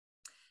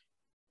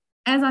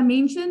 As I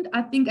mentioned,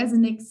 I think as a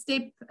next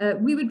step,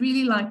 we would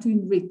really like to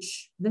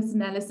enrich this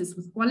analysis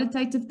with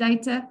qualitative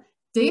data,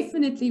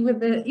 definitely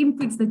with the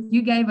inputs that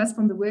you gave us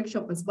from the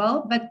workshop as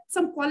well, but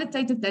some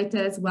qualitative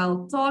data as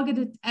well,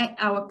 targeted at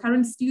our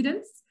current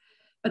students,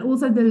 but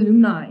also the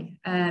alumni.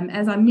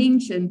 As I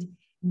mentioned,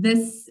 the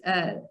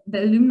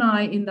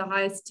alumni in the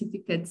higher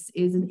certificates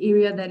is an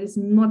area that is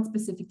not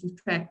specifically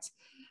tracked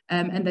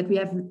and that we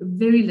have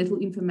very little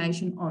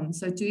information on.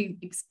 So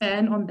to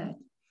expand on that,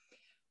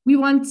 we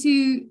want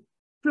to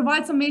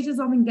provide some measures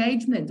of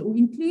engagement, or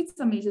include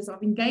some measures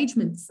of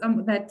engagement,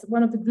 that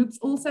one of the groups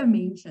also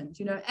mentioned,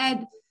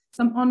 add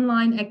some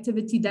online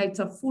activity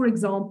data, for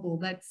example.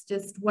 That's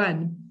just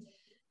one.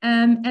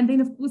 And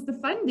then, of course, the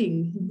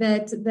funding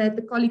that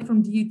the colleague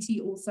from DUT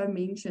also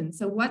mentioned.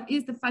 So what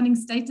is the funding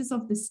status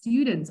of the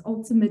students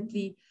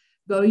ultimately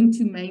going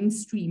to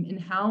mainstream,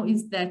 and how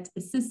is that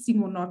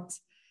assisting or not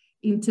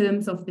in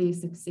terms of their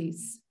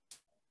success?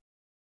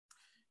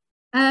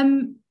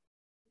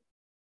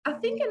 I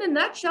think in a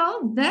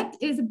nutshell, that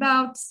is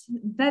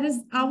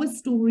our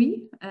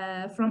story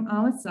from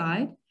our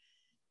side.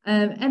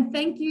 And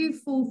thank you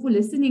for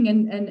listening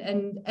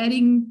and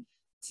adding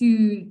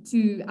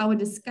to our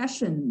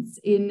discussions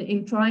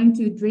in trying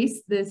to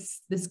address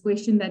this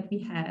question that we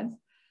have.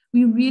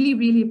 We really,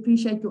 really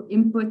appreciate your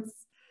inputs.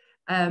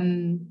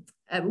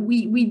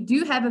 We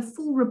do have a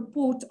full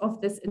report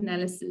of this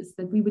analysis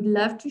that we would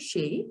love to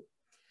share.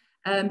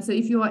 So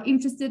if you are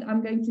interested,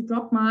 I'm going to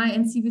drop my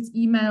and Sivuy's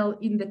email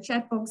in the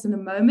chat box in a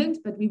moment,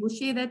 but we will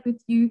share that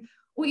with you.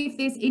 Or if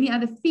there's any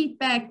other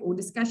feedback or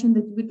discussion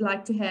that you would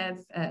like to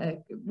have,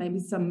 maybe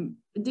some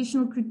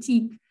additional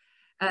critique,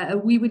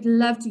 we would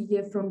love to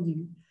hear from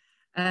you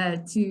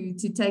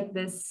to take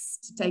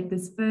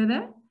this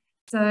further.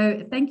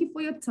 So thank you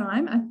for your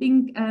time. I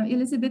think,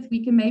 Elizabeth,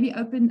 we can maybe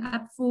open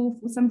up for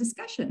some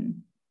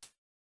discussion.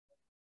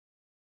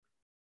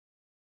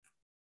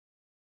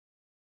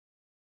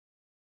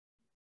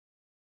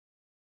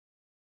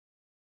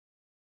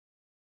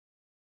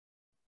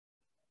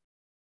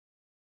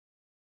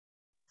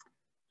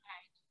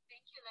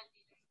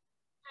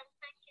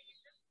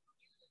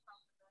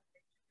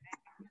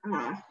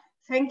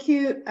 Thank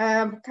you,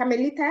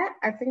 Carmelita.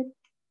 I think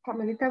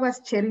Carmelita was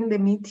chairing the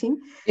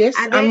meeting. Yes,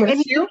 I'm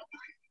with you.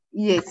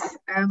 Yes.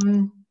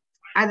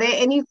 Are there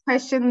any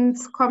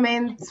questions,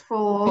 comments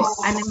for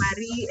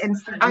Annari and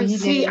Sivuyile? I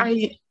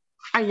see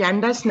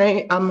Ayanda's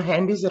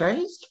hand is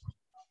raised.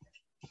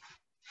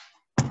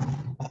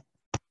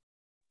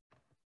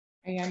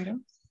 Ayanda.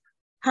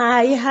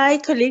 Hi,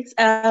 colleagues.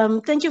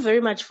 Thank you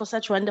very much for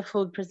such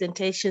wonderful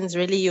presentations.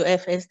 Really,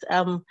 UFS,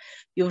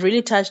 you've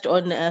really touched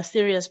on a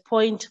serious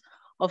point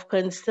of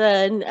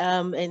concern,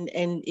 and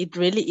it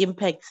really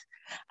impacts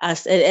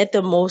us at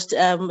the most,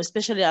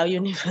 especially our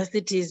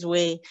universities,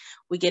 where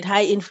we get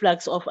high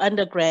influx of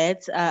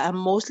undergrads. I'm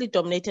mostly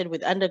dominated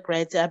with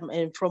undergrads.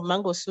 I'm from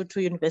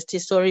Mangosuthu University.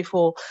 Sorry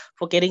for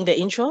getting the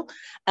intro.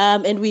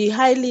 And we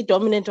highly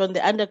dominant on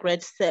the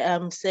undergrad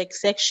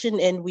section,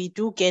 and we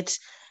do get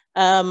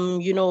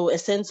a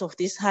sense of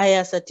this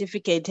higher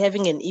certificate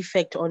having an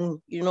effect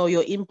on,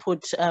 your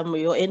input,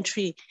 your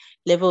entry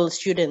level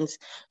students.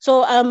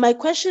 So my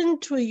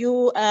question to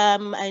you,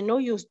 I know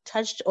you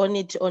touched on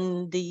it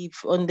on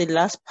the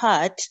last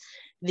part,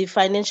 the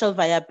financial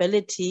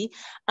viability.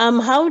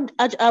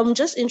 I'm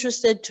just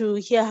interested to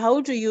hear,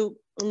 how do you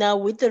now,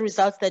 with the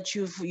results that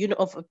you've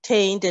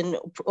obtained and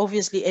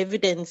obviously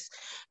evidence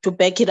to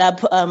back it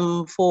up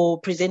for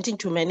presenting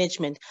to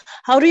management,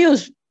 how do you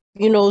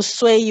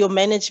sway your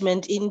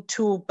management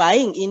into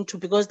buying into,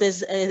 because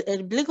there's a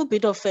little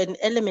bit of an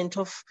element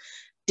of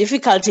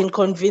difficulty in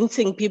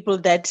convincing people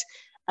that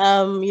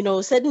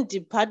certain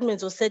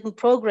departments or certain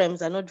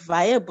programs are not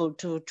viable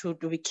to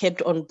be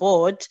kept on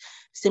board,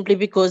 simply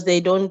because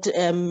they don't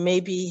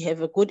maybe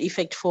have a good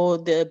effect for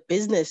the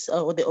business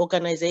or the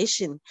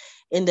organization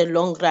in the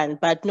long run.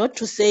 But not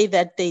to say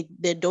that they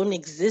don't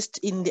exist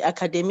in the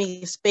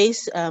academic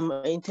space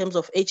in terms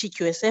of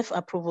HEQSF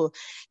approval.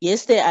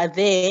 Yes, they are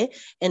there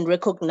and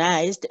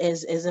recognized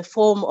as a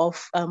form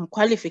of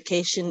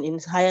qualification in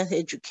higher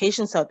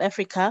education South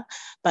Africa,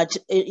 but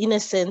in a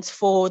sense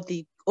for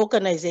the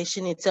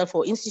organization itself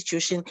or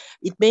institution,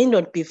 it may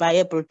not be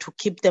viable to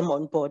keep them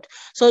on board.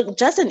 So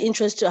just an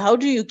interest to how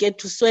do you get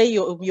to sway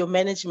your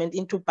management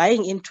into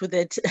buying into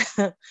that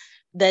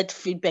that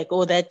feedback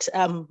or that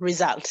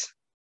result?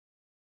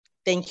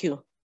 Thank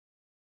you.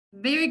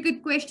 Very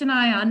good question,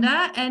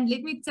 Ayanda. And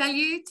let me tell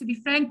you, to be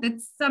frank,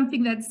 that's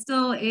something that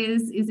still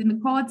is in the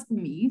cards for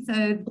me.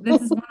 So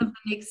this is one of the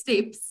next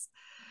steps.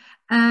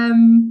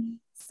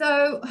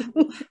 So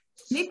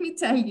let me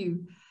tell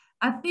you,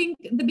 I think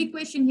the big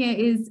question here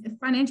is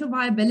financial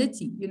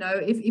viability.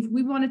 If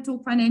we want to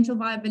talk financial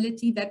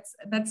viability,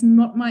 that's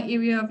not my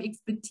area of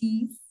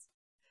expertise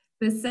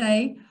per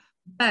se.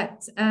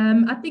 But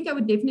I think I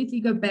would definitely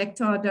go back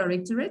to our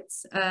directorate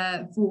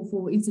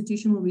for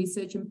institutional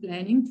research and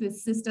planning to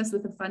assist us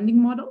with a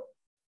funding model.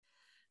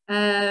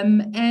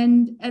 And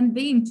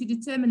then to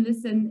determine,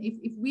 listen,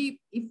 if we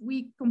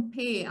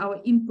compare our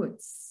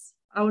inputs,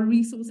 our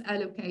resource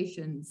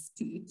allocations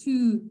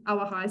to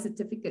our higher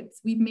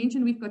certificates. We've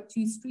mentioned we've got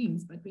 2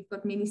 streams, but we've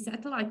got many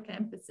satellite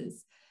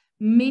campuses,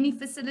 many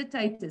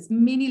facilitators,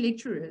 many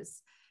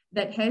lecturers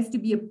that has to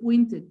be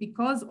appointed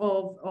because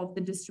of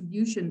the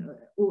distribution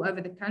all over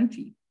the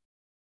country.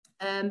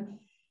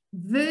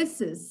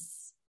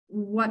 Versus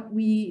what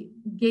we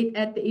get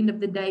at the end of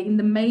the day in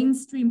the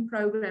mainstream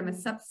program, a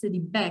subsidy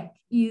back,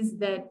 is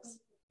that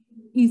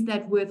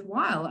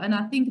worthwhile? And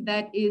I think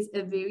that is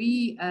a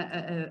very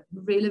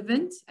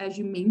relevant, as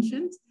you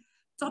mentioned,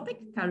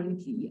 topic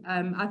currently.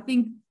 I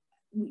think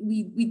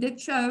we did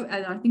show,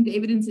 and I think the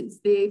evidence is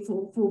there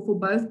for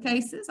both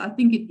cases. I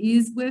think it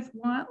is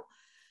worthwhile.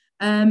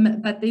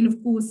 But then,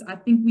 of course, I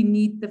think we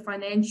need the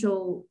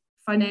financials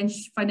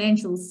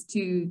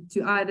to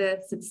either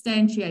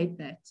substantiate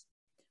that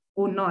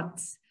or not.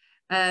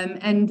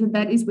 And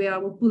that is where I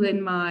will pull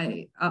in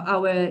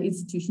our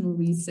institutional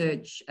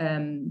research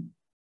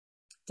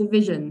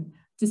division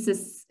to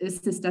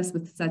assist us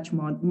with such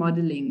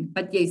modeling.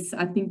 But yes,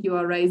 I think you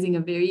are raising a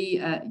very,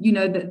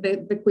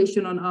 the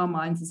question on our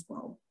minds as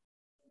well.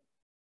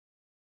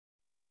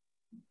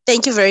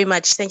 Thank you very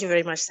much. Thank you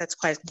very much. That's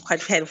quite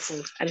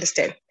helpful.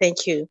 Understand.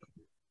 Thank you.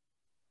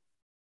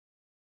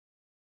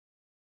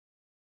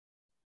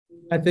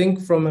 I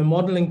think from a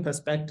modeling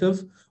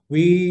perspective,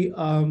 we,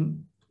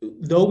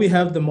 though we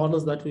have the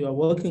models that we are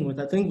working with,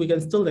 I think we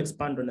can still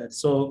expand on it.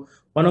 So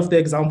one of the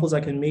examples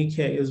I can make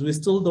here is we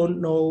still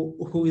don't know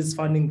who is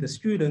funding the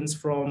students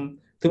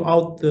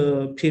throughout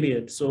the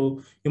period.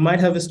 So you might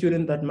have a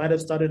student that might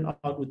have started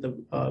out with the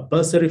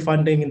bursary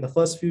funding in the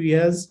first few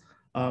years,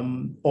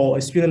 or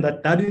a student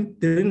that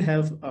didn't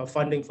have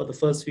funding for the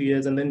first few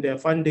years, and then their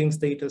funding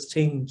status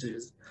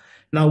changes.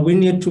 Now we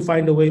need to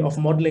find a way of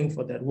modeling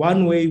for that.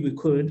 One way we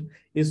could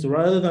is,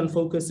 rather than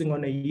focusing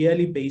on a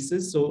yearly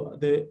basis, so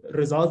the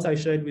results I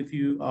shared with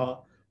you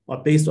are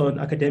based on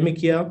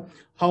academic year,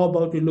 how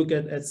about we look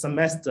at a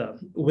semester?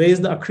 Where is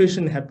the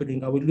accretion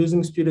happening? Are we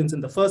losing students in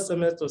the first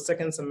semester or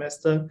second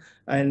semester?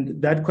 And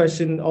that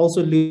question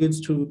also leads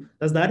to,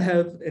 does that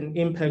have an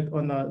impact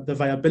on the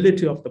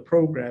viability of the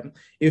program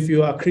if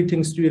you are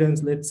accreting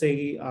students, let's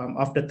say,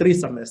 after 3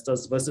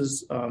 semesters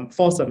versus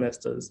 4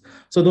 semesters?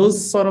 So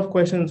those sort of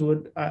questions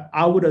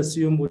I would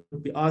assume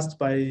would be asked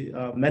by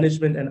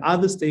management and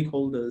other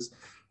stakeholders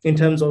in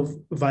terms of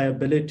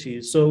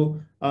viability. So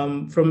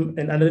from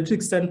an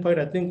analytics standpoint,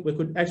 I think we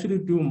could actually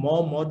do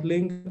more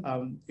modeling,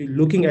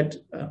 looking at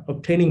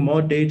obtaining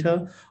more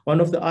data. One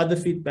of the other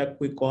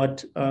feedback we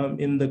got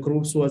in the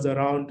groups was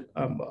around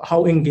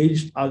how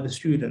engaged are the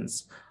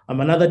students.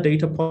 Another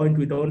data point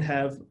we don't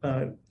have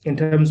in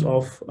terms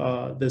of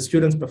the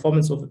students'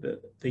 performance over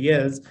the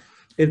years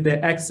is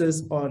their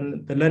access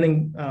on the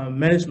learning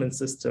management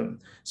system.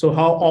 So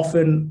how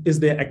often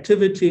is their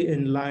activity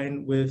in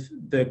line with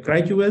the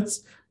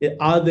graduates?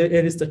 Are there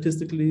any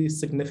statistically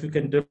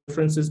significant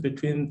differences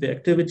between the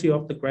activity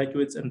of the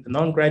graduates and the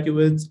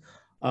non-graduates?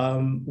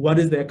 What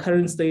is their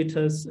current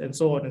status, and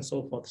so on and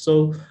so forth.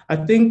 So I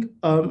think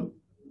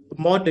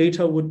more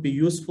data would be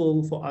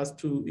useful for us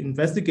to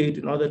investigate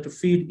in order to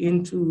feed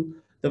into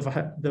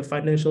the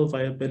financial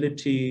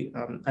viability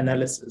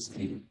analysis.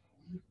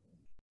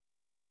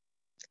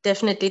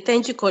 Definitely.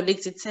 Thank you,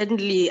 colleagues. It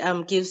certainly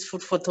gives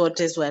food for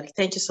thought as well.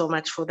 Thank you so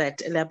much for that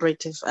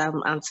elaborative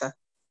answer.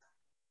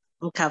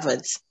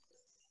 Covered.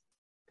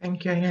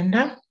 Thank you,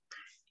 Ayanda.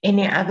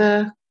 Any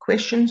other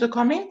questions or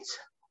comments?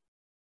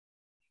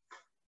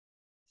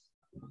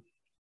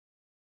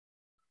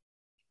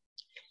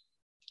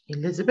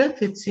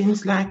 Elizabeth, it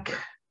seems like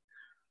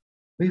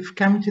we've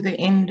come to the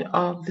end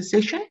of the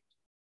session.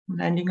 I'm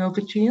handing over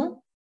to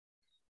you.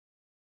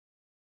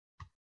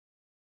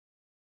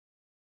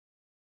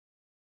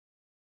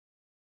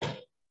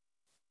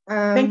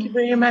 Thank you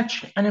very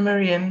much, Anna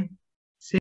Marian.